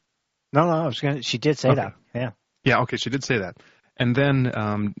ahead. No, she did say that. Yeah. Yeah, okay, she did say that. And then,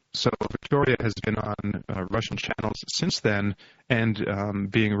 so Victoria has been on Russian channels since then and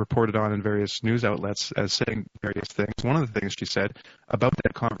being reported on in various news outlets as saying various things. One of the things she said about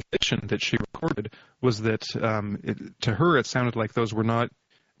that conversation that she recorded was that to her it sounded like those were not,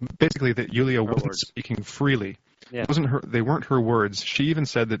 basically that Yulia wasn't speaking freely. Yeah. They weren't her words. She even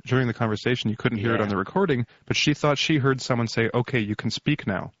said that during the conversation you couldn't hear it on the recording, but she thought she heard someone say, "Okay, you can speak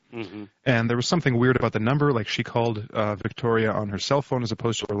now." Mm-hmm. And there was something weird about the number, like she called Victoria on her cell phone as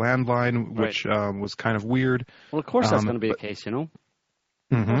opposed to her landline, which was kind of weird. Well, of course that's going to be a case, you know.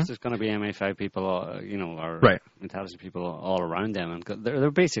 Mm-hmm. Of course there's going to be MI5 people, or intelligence people all around them, and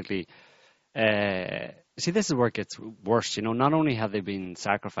they're basically. See, this is where it gets worse. You know, not only have they been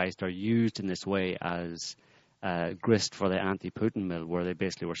sacrificed or used in this way as grist for the anti-Putin mill, where they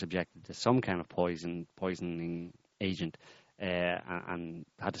basically were subjected to some kind of poisoning agent, and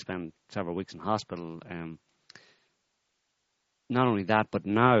had to spend several weeks in hospital. Not only that, but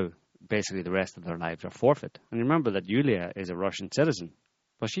now basically the rest of their lives are forfeit. And remember that Yulia is a Russian citizen,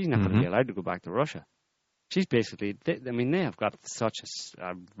 but she's not going to be allowed to go back to Russia. She's basically, they have got such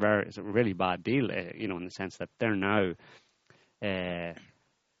a really bad deal, in the sense that they're now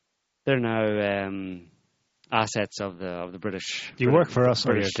assets of the British. You work for us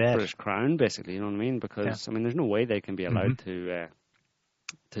or you're dead. British Crown, basically. You know what I mean? Because I mean, there's no way they can be allowed to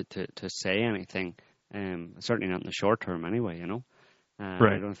say anything. Certainly not in the short term, anyway. You know,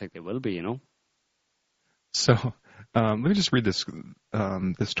 I don't think they will be. You know. So let me just read this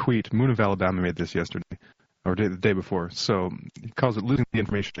tweet. Moon of Alabama made this yesterday, or the day before. So he calls it "Losing the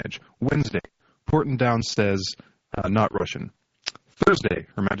Information Edge." Wednesday, Portendown says not Russian. Thursday,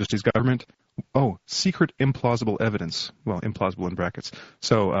 Her Majesty's government. Oh, secret implausible evidence. Well, implausible in brackets.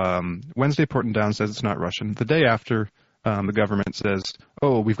 So Wednesday, Portendown says it's not Russian. The day after, the government says,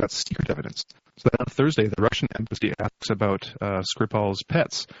 oh, we've got secret evidence. So then on Thursday, the Russian embassy asks about Skripal's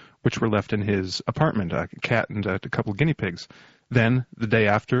pets, which were left in his apartment, a cat and a couple of guinea pigs. Then, the day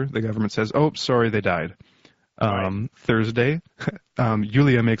after, the government says, oh, sorry, they died. Thursday,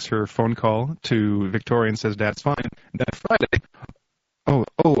 Yulia makes her phone call to Victoria and says, Dad's fine. And then Friday,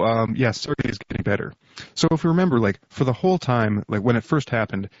 Sergei is getting better. So if you remember, like, for the whole time, like, when it first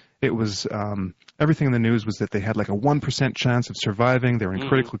happened, it was, everything in the news was that they had, like, a 1% chance of surviving, they were in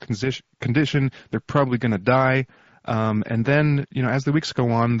critical condition, they're probably going to die, and then, as the weeks go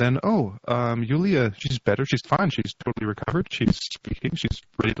on, then, Yulia, she's better, she's fine, she's totally recovered, she's speaking, she's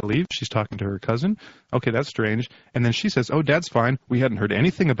ready to leave, she's talking to her cousin, okay, that's strange, and then she says, oh, Dad's fine, we hadn't heard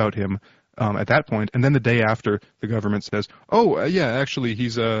anything about him, at that point, and then the day after, the government says, actually,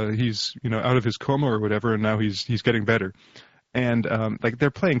 he's out of his coma or whatever, and now he's getting better, and they're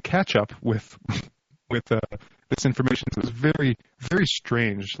playing catch up with this information. It was very, very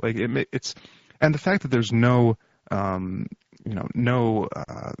strange. Like it's, and the fact that there's no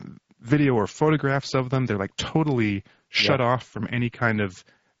video or photographs of them, they're like totally shut off from any kind of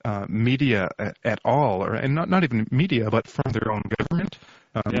media at all, and not even media, but from their own government.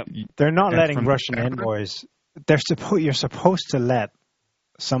 They're not letting Russian envoys. You're supposed to let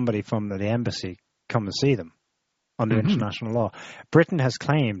somebody from the embassy come and see them under international law. Britain has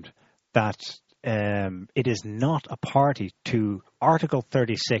claimed that it is not a party to Article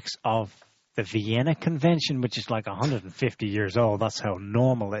 36 of the Vienna Convention, which is like 150 years old. That's how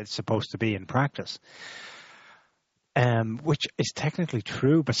normal it's supposed to be in practice. Which is technically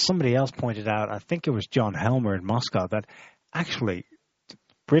true, but somebody else pointed out, I think it was John Helmer in Moscow, that actually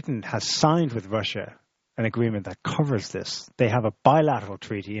Britain has signed with Russia an agreement that covers this. They have a bilateral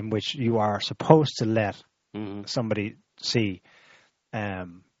treaty in which you are supposed to let somebody see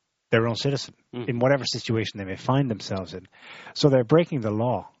their own citizen in whatever situation they may find themselves in. So they're breaking the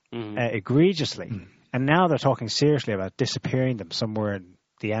law egregiously. And now they're talking seriously about disappearing them somewhere in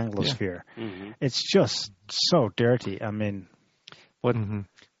the Anglosphere. It's just so dirty. I mean...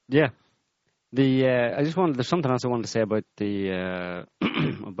 there's something else I wanted to say about the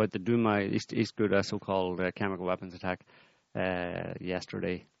about the Duma East Ghouta so-called chemical weapons attack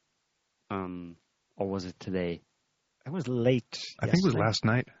yesterday, or was it today? It was late. I think it was last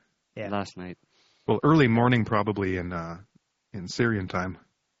night. Yeah, last night. Well, early morning probably in Syrian time.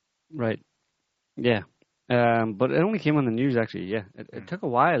 Right. Yeah. But it only came on the news actually. Yeah, it took a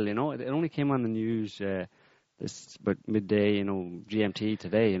while. It only came on the news. This about midday, GMT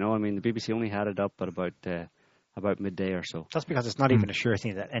today. I mean, the BBC only had it up at about about midday or so. That's because it's not even a sure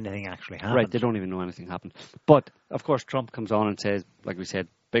thing that anything actually happened. Right, they don't even know anything happened. But, of course, Trump comes on and says, like we said,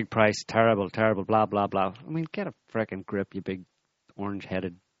 big price, terrible, blah, blah, blah. I mean, get a frickin' grip, you big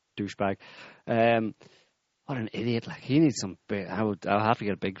orange-headed douchebag. What an idiot. Like, he needs some big... I'll have to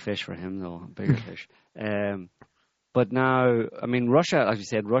get a big fish for him, though, a bigger fish. But now, I mean, Russia, as you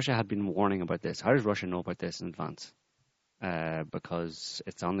said, Russia had been warning about this. How does Russia know about this in advance? Because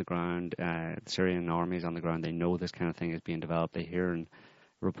it's on the ground. The Syrian army is on the ground. They know this kind of thing is being developed. They hear in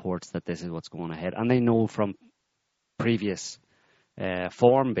reports that this is what's going ahead. And they know from previous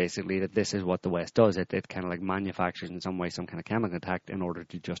form, basically, that this is what the West does. It kind of like manufactures in some way some kind of chemical attack in order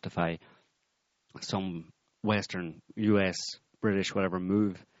to justify some Western, US, British, whatever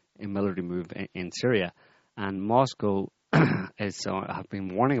military move in Syria. And Moscow have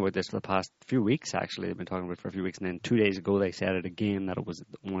been warning about this for the past few weeks, actually. They've been talking about it for a few weeks. And then 2 days ago, they said it again, that it was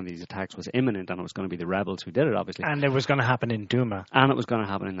one of these attacks was imminent and it was going to be the rebels who did it, obviously. And it was going to happen in Duma. And it was going to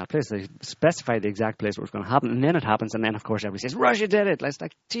happen in that place. They specified the exact place where it was going to happen. And then it happens. And then, of course, everybody says, Russia did it. It's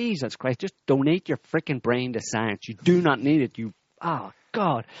like, Jesus Christ, just donate your freaking brain to science. You do not need it. Oh,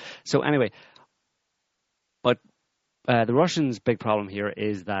 God. So anyway, but the Russians' big problem here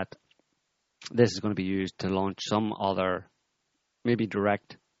is that this is going to be used to launch some other, maybe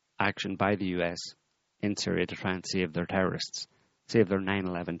direct action by the US in Syria to try and save their terrorists, save their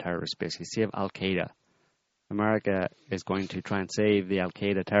 9/11 terrorists, basically, save Al-Qaeda. America is going to try and save the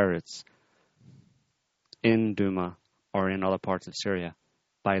Al-Qaeda terrorists in Duma or in other parts of Syria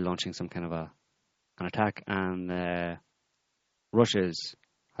by launching some kind of an attack. And Russia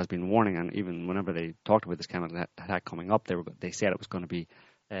has been warning, and even whenever they talked about this kind of attack coming up, they said it was going to be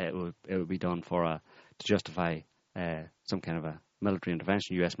it would be done to justify some kind of a military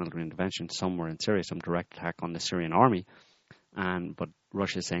intervention, U.S. military intervention somewhere in Syria, some direct attack on the Syrian army. But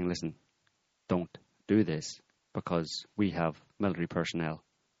Russia is saying, listen, don't do this because we have military personnel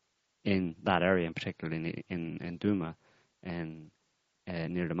in that area, and particularly in Duma and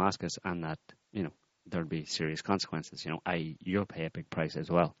near Damascus, and that there'll be serious consequences. You'll pay a big price as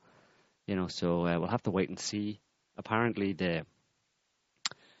well. So we'll have to wait and see. Apparently, the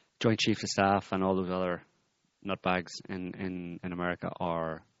Joint Chiefs of Staff and all those other nutbags in America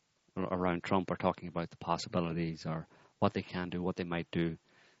are around Trump are talking about the possibilities or what they can do, what they might do.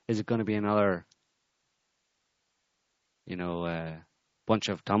 Is it going to be another, bunch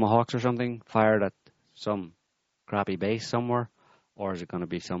of Tomahawks or something fired at some crappy base somewhere? Or is it going to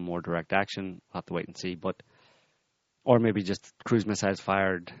be some more direct action? We'll have to wait and see. Or maybe just cruise missiles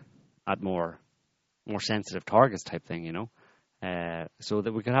fired at more sensitive targets type thing, so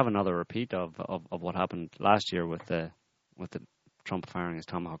that we could have another repeat of what happened last year with the Trump firing his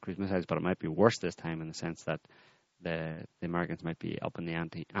Tomahawk cruise missiles, but it might be worse this time in the sense that the Americans might be up in the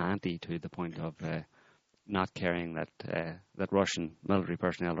ante to the point of not caring that Russian military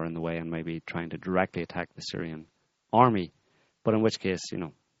personnel are in the way and maybe trying to directly attack the Syrian army. But in which case,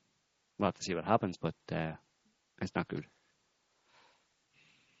 we'll have to see what happens, but it's not good.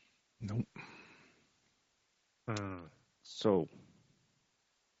 Nope. So,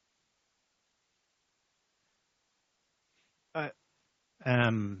 I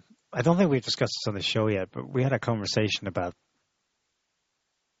don't think we've discussed this on the show yet, but we had a conversation about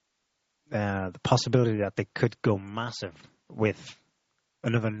the possibility that they could go massive with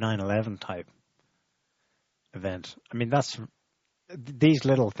another 9/11 type event. I mean, that's these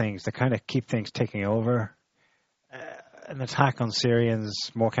little things that kind of keep things ticking over. An attack on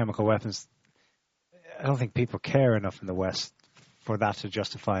Syrians, more chemical weapons. I don't think people care enough in the West for that to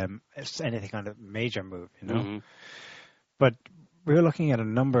justify anything kind of major move, Mm-hmm. But we're looking at a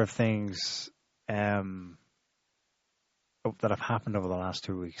number of things that have happened over the last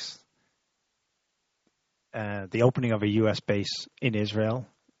 2 weeks. The opening of a U.S. base in Israel,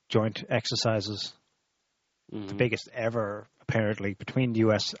 joint exercises, the biggest ever, apparently, between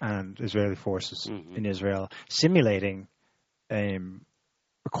U.S. and Israeli forces in Israel, simulating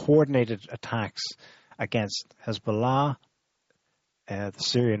coordinated attacks against Hezbollah, the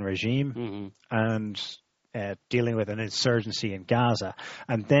Syrian regime, and dealing with an insurgency in Gaza.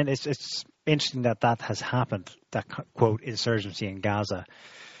 And then it's interesting that has happened, that, quote, insurgency in Gaza,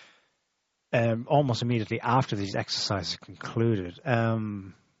 almost immediately after these exercises concluded.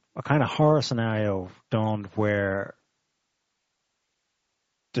 A kind of horror scenario dawned where,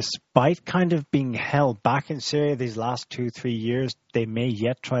 despite kind of being held back in Syria these last 2-3 years, they may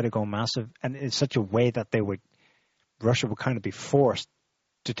yet try to go massive, and in such a way that Russia would kind of be forced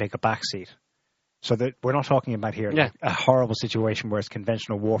to take a backseat. So that we're not talking about here like a horrible situation where it's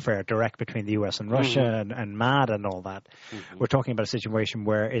conventional warfare direct between the US and Russia and MAD and all that. We're talking about a situation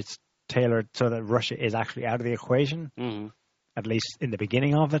where it's tailored so that Russia is actually out of the equation, at least in the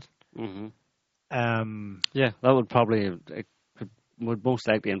beginning of it. Yeah, that would probably would most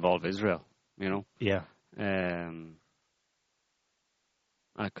likely involve Israel. You know. Yeah.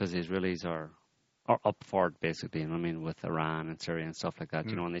 Because the Israelis are up for it, basically. You know what I mean, with Iran and Syria and stuff like that.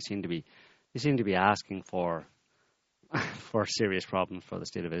 You know, and they seem to be asking for serious problems for the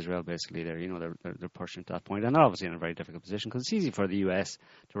state of Israel. Basically, they're pushing to that point, and they're obviously in a very difficult position because it's easy for the US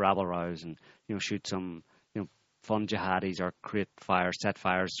to rabble rouse and shoot some fun jihadis or create fires, set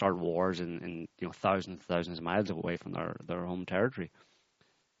fires, start wars in thousands of miles away from their home territory.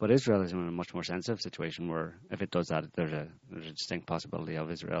 But Israel is in a much more sensitive situation where if it does that, there's a distinct possibility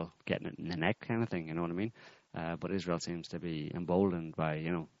of Israel getting it in the neck, kind of thing. You know what I mean? But Israel seems to be emboldened by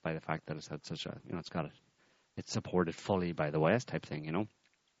the fact that it's had such a it's supported fully by the West type thing. You know,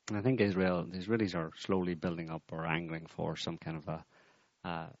 and I think the Israelis are slowly building up or angling for some kind of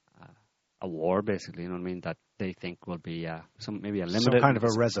a war, basically. You know what I mean? That they think will be maybe a limited, some kind of a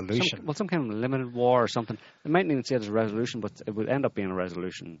resolution. Some kind of limited war or something. They mightn't even say it as a resolution, but it would end up being a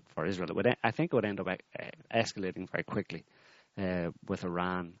resolution for Israel. I think it would end up escalating very quickly with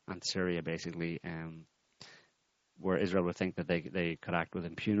Iran and Syria, basically, where Israel would think that they could act with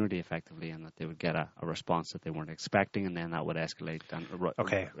impunity effectively, and that they would get a response that they weren't expecting, and then that would escalate, and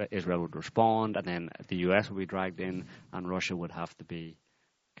Israel would respond, and then the US would be dragged in, and Russia would have to be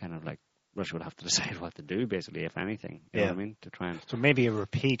Russia would have to decide what to do, basically, if anything. You know what I mean? To try and... So maybe a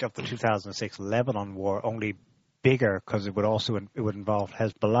repeat of the 2006 Lebanon war, only bigger, because it would involve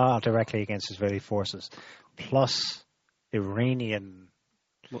Hezbollah directly against Israeli forces, plus Iranian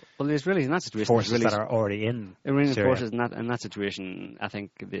the Israelis in that situation, forces that are already in Iranian Syria. forces in that situation. I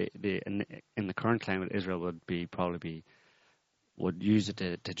think in the current climate, Israel would use it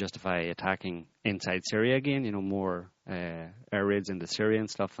to justify attacking inside Syria again, more air raids into Syria and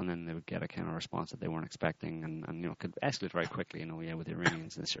stuff, and then they would get a kind of response that they weren't expecting, and could escalate very quickly, with the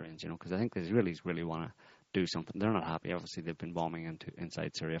Iranians and the Syrians, because I think the Israelis really want to do something. They're not happy. Obviously, they've been bombing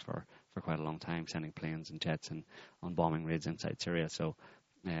inside Syria for quite a long time, sending planes and jets and on bombing raids inside Syria. So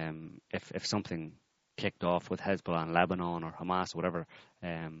if something kicked off with Hezbollah in Lebanon or Hamas or whatever,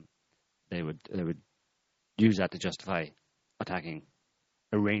 they would use that to justify attacking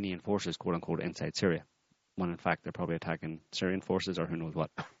Iranian forces, quote unquote, inside Syria, when in fact they're probably attacking Syrian forces or who knows what.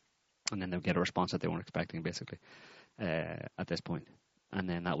 And then they'll get a response that they weren't expecting, basically, at this point. And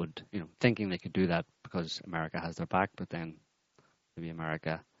then that would, thinking they could do that because America has their back, but then maybe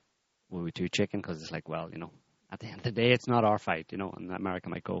America will be too chicken because it's like, well, at the end of the day, it's not our fight, and America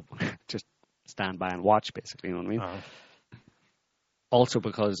might go just stand by and watch, basically, you know what I mean? Uh-huh. Also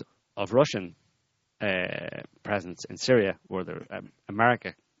because of Russian presence in Syria, where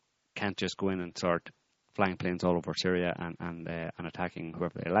America can't just go in and start flying planes all over Syria and attacking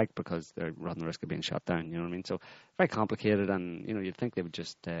whoever they like because they're running the risk of being shot down. You know what I mean? So very complicated, and you'd think they would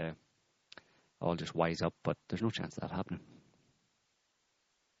just all just wise up, but there's no chance of that happening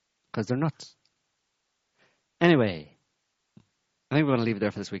because they're nuts. Anyway, I think we're going to leave it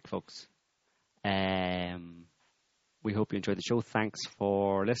there for this week, folks. We hope you enjoyed the show. Thanks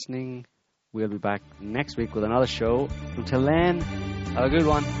for listening. We'll be back next week with another show. Until then, have a good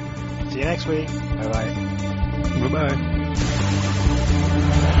one. See you next week. Bye-bye.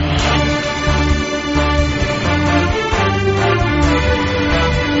 Bye-bye.